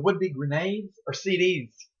grenades or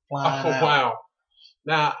CDs flying Oh out. wow!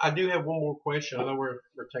 Now I do have one more question. I know we're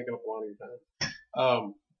taking up a lot of your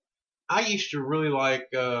time. I used to really like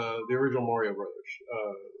the original Mario Brothers.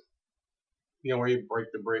 Where you break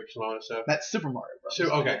the bricks and all that stuff. That's Super Mario Bros.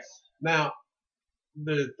 So okay, now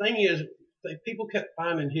the thing is, people kept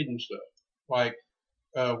finding hidden stuff. Like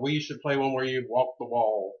we used to play one where you walk the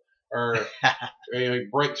wall, or you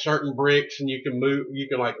break certain bricks and you can move. You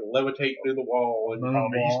can like levitate through the wall and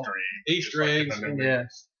Called Wall. Easter eggs. Easter eggs. Just like in the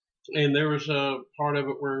Yes. And there was a part of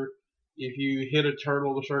it where if you hit a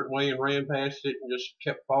turtle a certain way and ran past it and just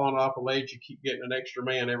kept falling off a ledge, you keep getting an extra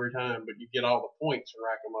man every time, but you get all the points and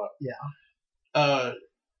rack them up. Yeah.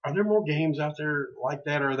 Are there more games out there like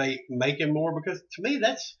that? Or are they making more? Because to me,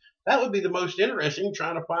 that would be the most interesting,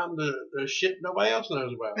 trying to find the shit nobody else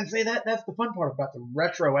knows about. And see that's the fun part about the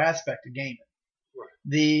retro aspect of gaming.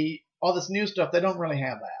 Right. All this new stuff, they don't really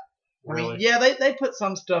have that. I Really? mean, yeah, they put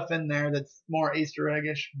some stuff in there that's more Easter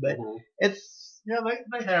eggish, but Mhm. it's Yeah,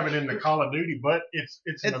 they have it in the Call of Duty, but it's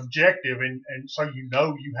an It's- objective, and so you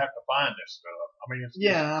have to find this stuff. I mean,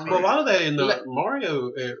 yeah. I mean, Well, a lot of that in the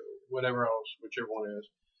Mario, whatever else, whichever one it is,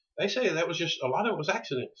 they say that was just a lot of it was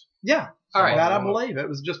accidents. yeah. All right. That I believe it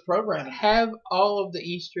was just programming. Have all of the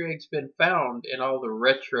Easter eggs been found in all the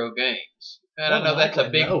retro games? And More I know that's a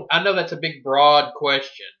likely, big, no. I know that's a big, broad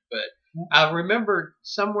question, but I remember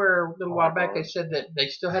somewhere a little while back they said that they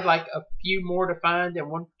still had like a few more to find in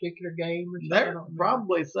one particular game or something. I There, don't remember.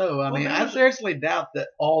 probably so. I Well, mean, there I was- seriously doubt that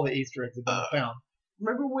all the Easter eggs have been found.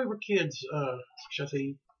 Remember when we were kids,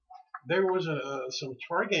 Shotty, there was some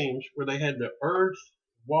Atari games where they had the earth,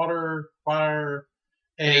 water, fire,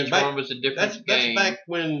 And and each back, one was a different that's game back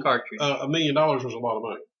when cartridge. $1 million was a lot of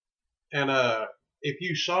money. And if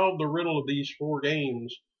you solved the riddle of these 4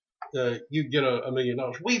 games, you'd get $1 million.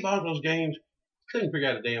 We bought those games, couldn't figure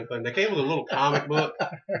out a damn thing. They came with a little comic book,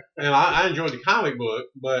 and I enjoyed the comic book,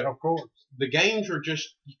 but of course. the games were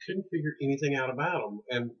just, you couldn't figure anything out about them.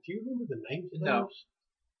 And do you remember the names of those? No.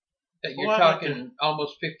 You're Well, I'd like talking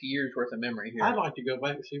almost 50 years worth of memory here. I'd like to go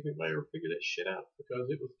back and see if anybody ever figured that shit out, because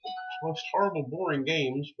it was the most horrible, boring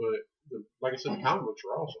games, but like I said, the comic books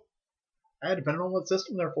were awesome. Depending on what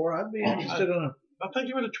system they're for, I'd be interested in a. I think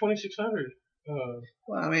you were the 2600. Well,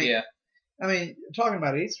 I mean, Yeah. Talking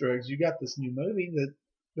about Easter eggs, you got this new movie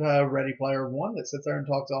that Ready Player One that sits there and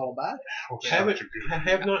talks all about it. Oh, Haven't, such a good I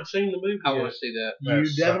have not seen the movie I yet. want to see that. You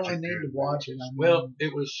That's such definitely a need good to watch it. movie. I mean, Well,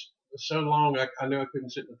 it was so long, I knew I couldn't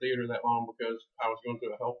sit in the theater that long because I was going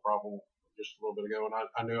through a health problem just a little bit ago, and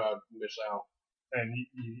I knew I'd miss out. And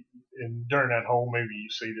and during that whole movie, you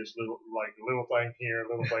see this little thing here,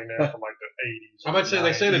 little thing there from like the 80s. I'm about to say,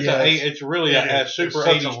 they said it's Yes. it's really It a is. super It's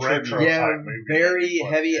such a 80s retro tribute. yeah, type movie. very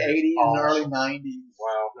But heavy it's 80s and early awesome. 90s.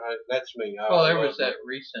 Wow, that's me. I Well, there love was that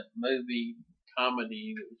recent movie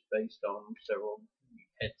comedy that was based on several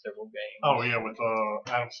games. Oh yeah, with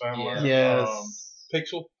Adam Sandler. Yes.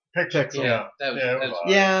 Pixel. Pixel. Pixel. Yeah. That was, Yeah, it that was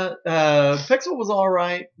was Yeah, Pixel was all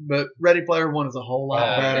right, but Ready Player One is a whole lot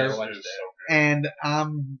I better. never watched It's that. so good. And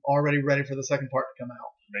I'm already ready for the second part to come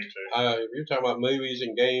out. Me too. If you're talking about movies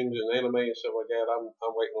and games and anime and stuff like that, I'm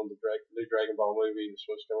waiting on the new Dragon Ball movie that's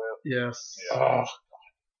supposed to come out. Yes. Yeah. Oh,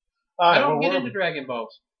 All right, I don't well, get we're- into Dragon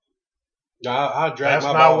Balls. I'll drag That's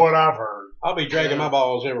my not balls. what I've heard. I'll be dragging my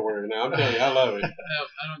balls everywhere now. I'm telling you, I love it.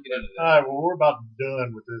 I don't get into All that. right, well, we're about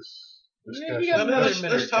done with this Yeah, discussion. you got another let's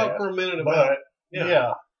minute or talk two. for a minute about But yeah.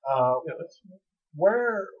 yeah, let's-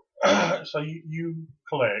 where so you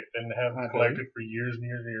collect and have I do. collected for years and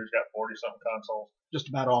years and years, got 40-something consoles. Just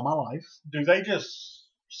about all my life. Do they just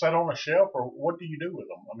sit on a shelf, or what do you do with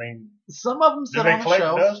them? I mean, Some of them do sit they on the collect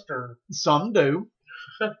shelf. dust, or Some do.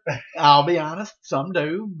 I'll be honest, some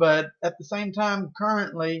do. But at the same time,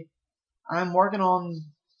 currently, I'm working on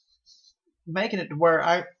making it to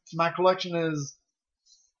where my collection is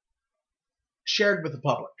shared with the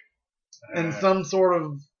public in some sort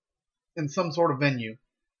of venue.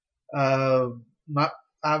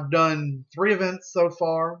 I've done 3 events so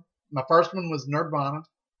far. My first one was Nerdvana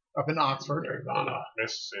up in Oxford.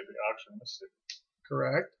 Mississippi, Oxford, Mississippi?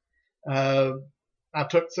 Correct. I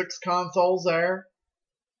took 6 consoles there.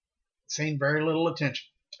 Seen very little attention.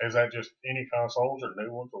 Is that just any consoles or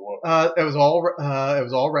new ones, or what? It was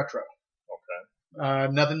all retro.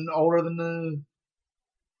 Okay. Nothing older than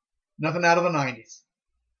nothing out of the 90s.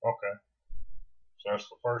 Okay. So that's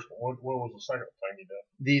the first one. What was the second thing you did?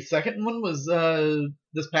 The second one was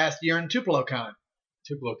this past year in Tupelo Con.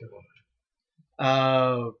 Tupelo.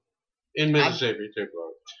 In Mississippi,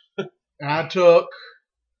 Tupelo. I took,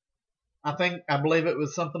 I believe it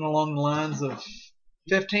was something along the lines of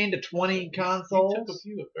 15 to 20 consoles. You took a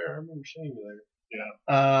few up there. I remember seeing you there.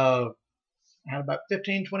 Yeah. Had about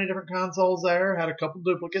 15, 20 different consoles there. Had a couple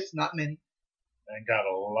duplicates, not many. And got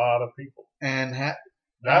a lot of people. And that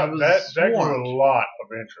grew a lot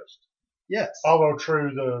of interest. Yes. Although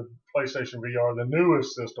true, the PlayStation VR, the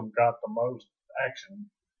newest system, got the most action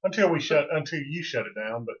until you shut it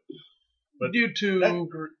down. But due to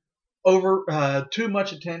too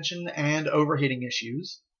much attention and overheating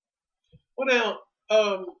issues. Well, now,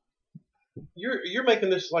 you're making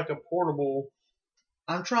this like a portable.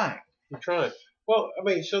 I'm trying. You're trying. Well, I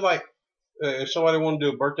mean, so like, if somebody wanted to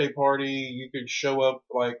do a birthday party, you could show up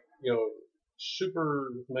like,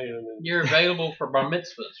 Superman. And You're available for bar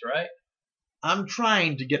mitzvahs, right? I'm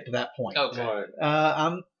trying to get to that point. Okay.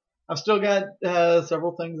 Right. I've still got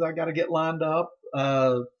several things I got to get lined up.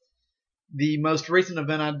 The most recent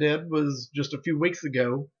event I did was just a few weeks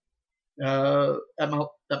ago at my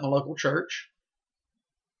local church.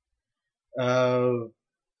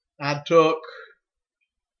 I took,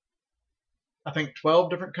 I think,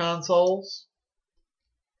 12 different consoles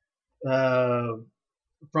from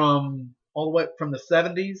all the way from the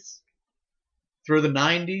 70s through the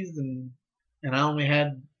 90s, and I only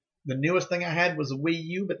had, the newest thing I had was a Wii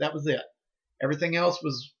U, but that was it. Everything else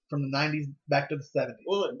was from the 90s back to the 70s.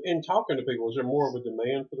 Well, in talking to people, is there more of a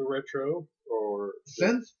demand for the retro, or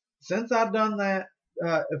since I've done that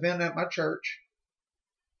event at my church,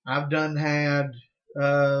 I've had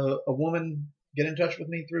a woman get in touch with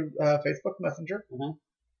me through Facebook Messenger,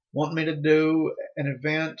 wanting me to do an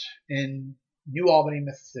event in New Albany,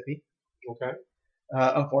 Mississippi. Okay.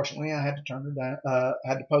 Unfortunately, I had to turn her down.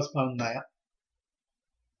 Had to postpone that,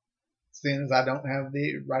 seeing as I don't have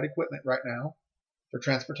the right equipment right now for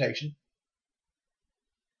transportation.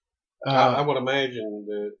 I would imagine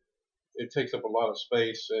that it takes up a lot of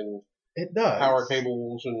space and it does. Power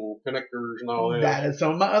cables and connectors and all that. That is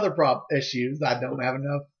some of my other issues. I don't have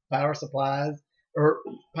enough power supplies or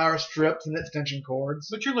power strips and extension cords.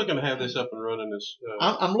 But you're looking to have this up and running this.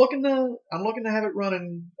 I'm looking to have it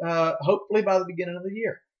running hopefully by the beginning of the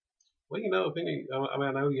year. Well, if any, I mean,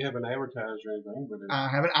 I know you haven't advertised or anything, but I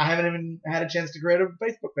haven't even had a chance to create a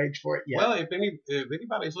Facebook page for it yet. Well, if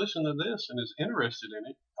anybody's listening to this and is interested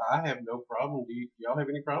in it, I have no problem. Do y'all have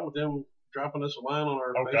any problem with them dropping us a line on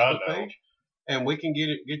our Facebook page? And we can get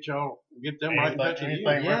them right in touch with you.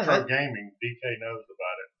 Anything retro gaming, DK knows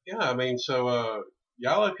about it. Yeah, I mean, so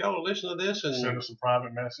y'all, if y'all are listening to this and send us a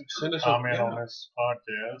private message, send us comment on this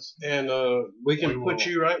podcast, and we can put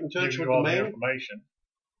you right in touch with the man. Information.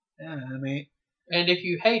 Yeah, I mean, and if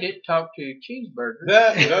you hate it, talk to Cheeseburger.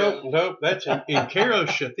 Nope, that's in Karo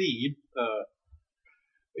Shathid.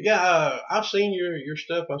 I've seen your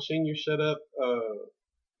stuff. I've seen you set up.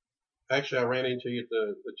 Actually, I ran into you at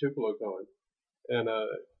the Tupelo Con, and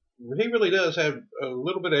he really does have a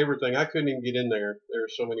little bit of everything. I couldn't even get in there. There are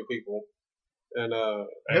so many people, and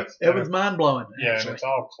it was mind blowing. Yeah, and it's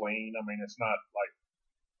all clean. I mean, it's not like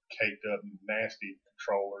caked up and nasty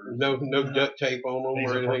controllers. No duct tape on them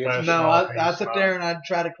or anything. No, I sit there and I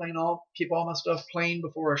try to keep all my stuff clean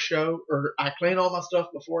before a show, or I clean all my stuff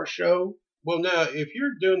before a show. Well, now, if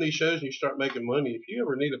you're doing these shows and you start making money, if you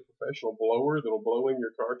ever need a professional blower that'll blow in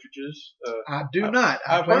your cartridges, I do not.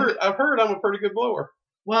 I've heard I'm a pretty good blower.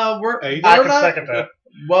 Well, I can second that.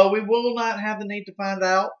 Well, we will not have the need to find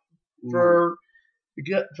out for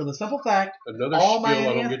the simple fact all my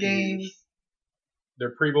NES games.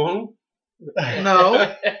 They're pre-blown?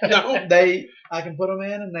 No. No. I can put them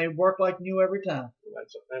in and they work like new every time.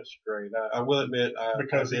 That's great. I will admit,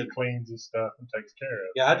 because he cleans his stuff and takes care of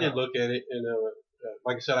it. Yeah, I did look at it, and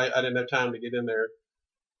like I said, I didn't have time to get in there,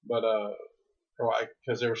 but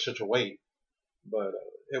because there was such a wait. But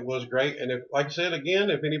it was great, and like I said again,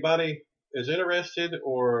 if anybody is interested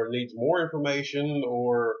or needs more information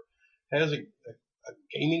or has a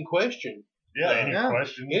gaming question. Any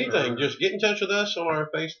questions? Anything. Just get in touch with us on our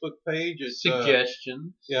Facebook page. It's,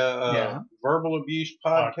 suggestions. Verbal Abuse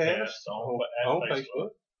Podcast on Facebook. Facebook.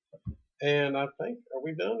 And I think, are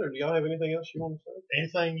we done, or do y'all have anything else you want to say?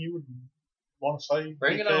 Anything you would want to say?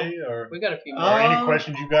 Bring it on. Or, we got a few more. Or any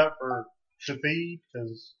questions you got for Shathid?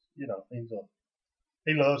 Because,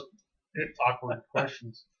 he loves awkward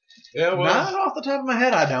questions. Yeah, well, not off the top of my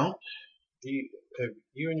head, I don't. Have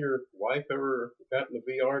you and your wife ever gotten the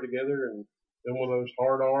VR together and done one of those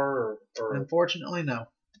hard R or? Unfortunately, no.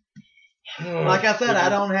 Like I said, I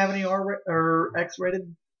don't have any R or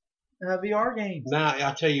X-rated VR games. Now,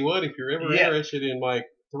 I tell you what, if you're ever Yeah. interested in like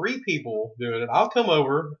 3 people doing it, I'll come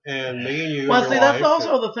over and me and you Well, and see, your that's wife.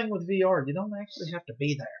 also the thing with VR. You don't actually have to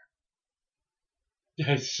be there.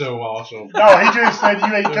 That's so awesome. No, he just said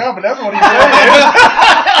you ain't coming. That's what he said.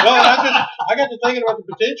 Well, I got to thinking about the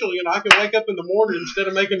potential. You know, I can wake up in the morning instead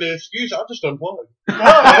of making the excuse. I'll just unplug. No,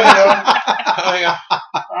 I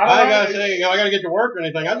I got to say, I got to get to work or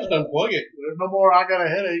anything. I just unplug it. There's no more. I got a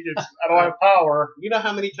headache. I don't have power. You know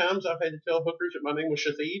how many times I've had to tell hookers that my name was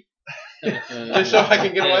Shathid just so I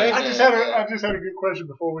can get away? I just had a good question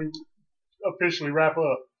before we officially wrap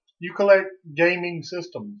up. You collect gaming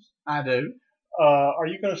systems. I do. Are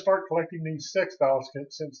you going to start collecting these sex dolls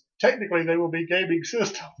since technically they will be gaming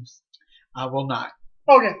systems? I will not.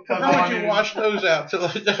 Okay. How would you wash those out? I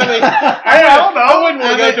mean, I don't know. I wouldn't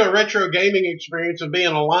want to go to a retro gaming experience of being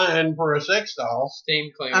in a line for a sex doll. Steam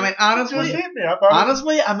cleaner. I mean, Just honestly, hit me. I thought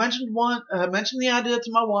I mentioned the idea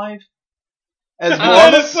to my wife. As That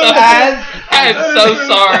well is so- I'm so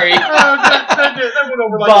sorry. That went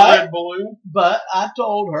over like But- a red balloon. but I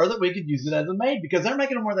told her that we could use it as a maid because they're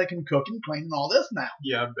making them where they can cook and clean and all this now.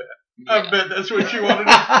 Yeah, I bet. I bet that's what you wanted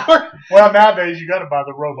it for. well, nowadays you got to buy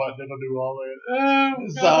the robot that'll do all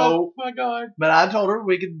that. So- my God. But I told her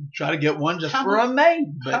we could try to get one just How for a maid.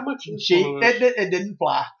 How But much is she one of those, it didn't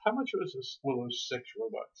fly. How much was this one of those sex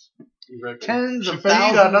robots? You reckon? Tens of Shafid,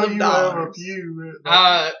 I thousands know of you have a dollars. few. No,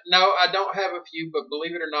 I don't have a few, but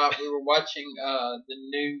believe it or not, we were watching the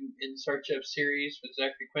new In Search of series with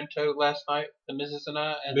Zachary Quinto last night, the Mrs. and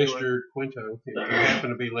I. And they were- Mr. Quinto, if you happen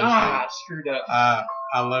to be listening, Ah, screwed up.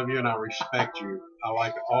 I love you and I respect you. I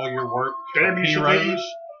like all your work Damn from you, Heroes Shafid.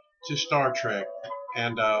 to Star Trek.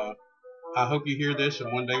 And I hope you hear this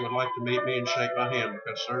and one day would like to meet me and shake my hand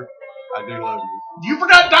because, sir, I do love you. You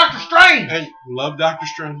forgot Doctor Strange. And love Doctor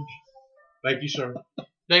Strange. Thank you, sir.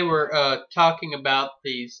 They were talking about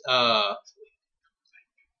these.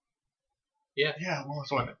 Yeah, what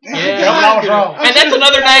was it? Yeah. I was wrong. And that's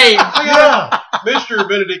another name. Yeah. Mr.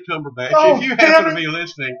 Benedict Cumberbatch, Oh, if you damn happen to it. be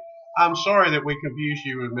listening, I'm sorry that we confused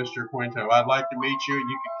you with Mr. Quinto. I'd like to meet you and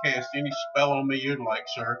you can cast any spell on me you'd like,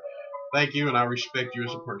 sir. Thank you, and I respect you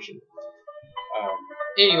as a person.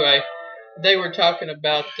 Anyway, they were talking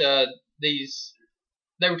about these.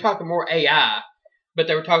 They were talking more AI, but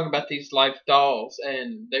they were talking about these life dolls,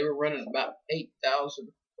 and they were running about 8,000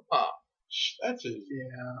 a pop. That's a Yeah.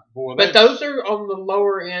 boy. But that's- those are on the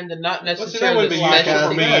lower end and not that necessarily wouldn't the be useful for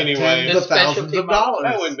specialty. me Like anyway. Tens The of thousands specialty of model. dollars.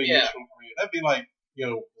 That wouldn't be Yeah. useful for you. That'd be like,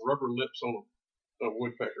 rubber lips on a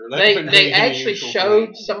woodpecker. That They wouldn't be they any actually useful for showed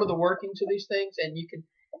me. some of the workings of these things, and you can.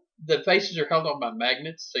 The faces are held on by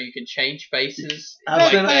magnets, so you can change faces I've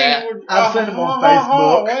like seen- that. I've seen them on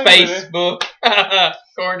Facebook. Wait a minute. Facebook,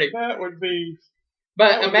 corny. That would be. But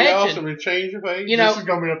That would be imagine, awesome to change your face. You know- This is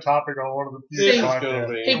going to be a topic on one of the See, future It's gonna podcasts.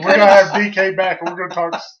 be. he We're could going to have have DK back, and we're going to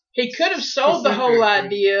talk. he could have sold the whole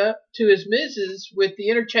idea to his missus with the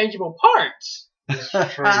interchangeable parts. True.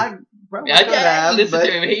 I probably I could have, listen but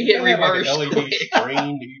to him. He You hit have like reverse. an LED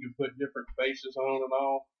screen that you can put different faces on and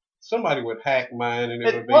all. Somebody would hack mine and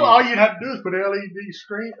it would be. Well, all you'd have to do is put an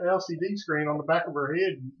LCD screen on the back of her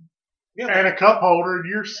head Yeah, and a cup holder, and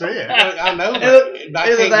you're set. I know. But Either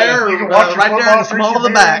I can't there You or can watch your right there in football, the small of the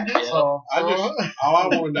drink your back. beer, and get some. I just all I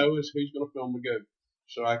want to know is who's going to film the goat,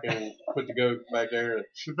 so I can put the goat back there.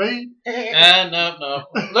 Shavit, No.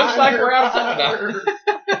 Looks like we're out of time.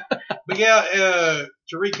 But yeah,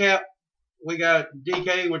 to recap, we got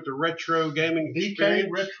DK with the retro gaming DK experience.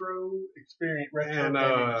 Retro Experience. And Gaming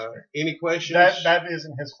Experience. any questions? That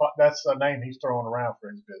isn't his. That's a name he's throwing around for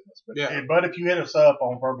his business. But, Yeah. but if you hit us up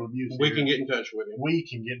on Verbal Abuse, we here, can get in touch with him. we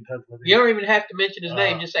can get in touch with You him. don't even have to mention his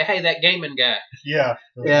name. Just say, "Hey, that gaming guy." Yeah,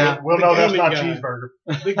 Yeah. We'll The know that's gaming not guy.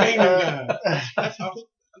 cheeseburger. The gaming guy. That's awesome.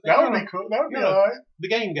 That would be cool. That would be Yeah. all right. The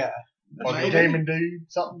game guy. Or the Maybe. gaming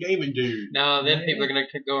dude, something. Gaming dude. No, then people are gonna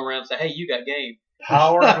go around and say, "Hey, you got game."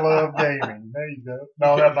 Power Glove Gaming. There you go.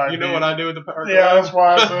 No, that might You be. know what I do with the power Yeah, glove? that's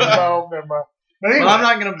why I said no. Never mind. But anyway, Well, I'm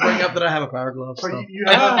not going to bring up that I have a power glove. so So. you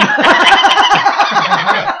have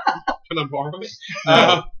Can I borrow it?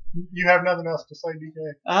 you have nothing else to say,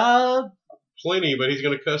 DK? Plenty, but he's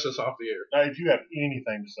going to cuss us off the air. Now, if you have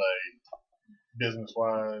anything to say, business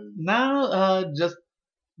wise, No, just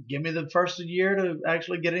give me the first year to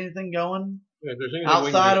actually get anything going. Yeah, if there's anything Outside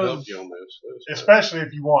we can do to of- help you on this, let us know. especially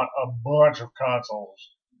if you want a bunch of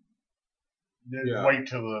consoles, then Yeah. wait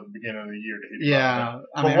till the beginning of the year to hit. Yeah,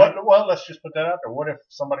 I But mean, well, let's just put that out there. What if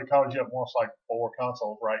somebody calls you up and wants like 4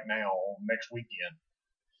 consoles right now on next weekend,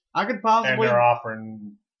 I could and possibly, they're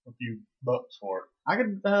offering a few bucks for it?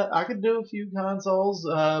 I could do a few consoles,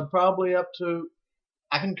 probably up to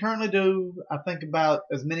I can currently do, I think, about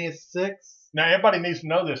as many as 6. Now, everybody needs to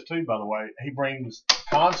know this too, by the way. He brings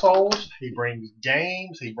consoles, he brings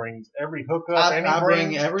games, he brings every hookup, and he I bring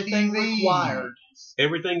brings everything TVs. required.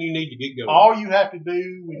 Everything you need to get going. All you have to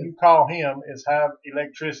do when you call him is have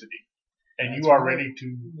electricity, and That's you are right. ready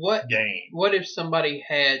to What game. What if somebody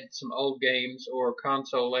had some old games or a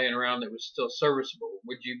console laying around that was still serviceable?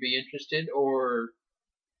 Would you be interested, or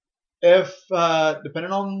If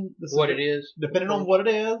depending on what it is? depending on what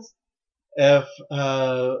it is, if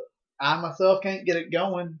I myself can't get it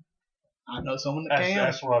going, I know someone that can.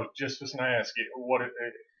 That's what I was just going to ask you.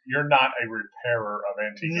 You're not a repairer of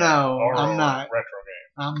antique No, games or I'm not. retro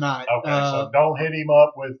games. I'm not. Okay, so don't hit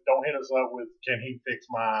us up with can he fix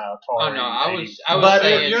my Atari? Oh no, I was But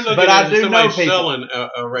saying You're looking But at I do somebody know people. selling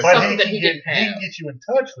a retro. But something he that can he get didn't have. you in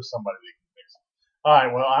touch with somebody that can fix it. All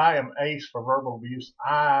right, well, I am Ace for verbal abuse.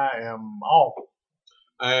 I am off.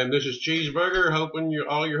 And this is Cheeseburger, hoping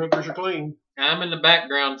all your hookers are clean. I'm in the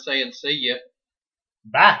background saying, "See ya."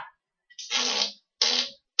 Bye.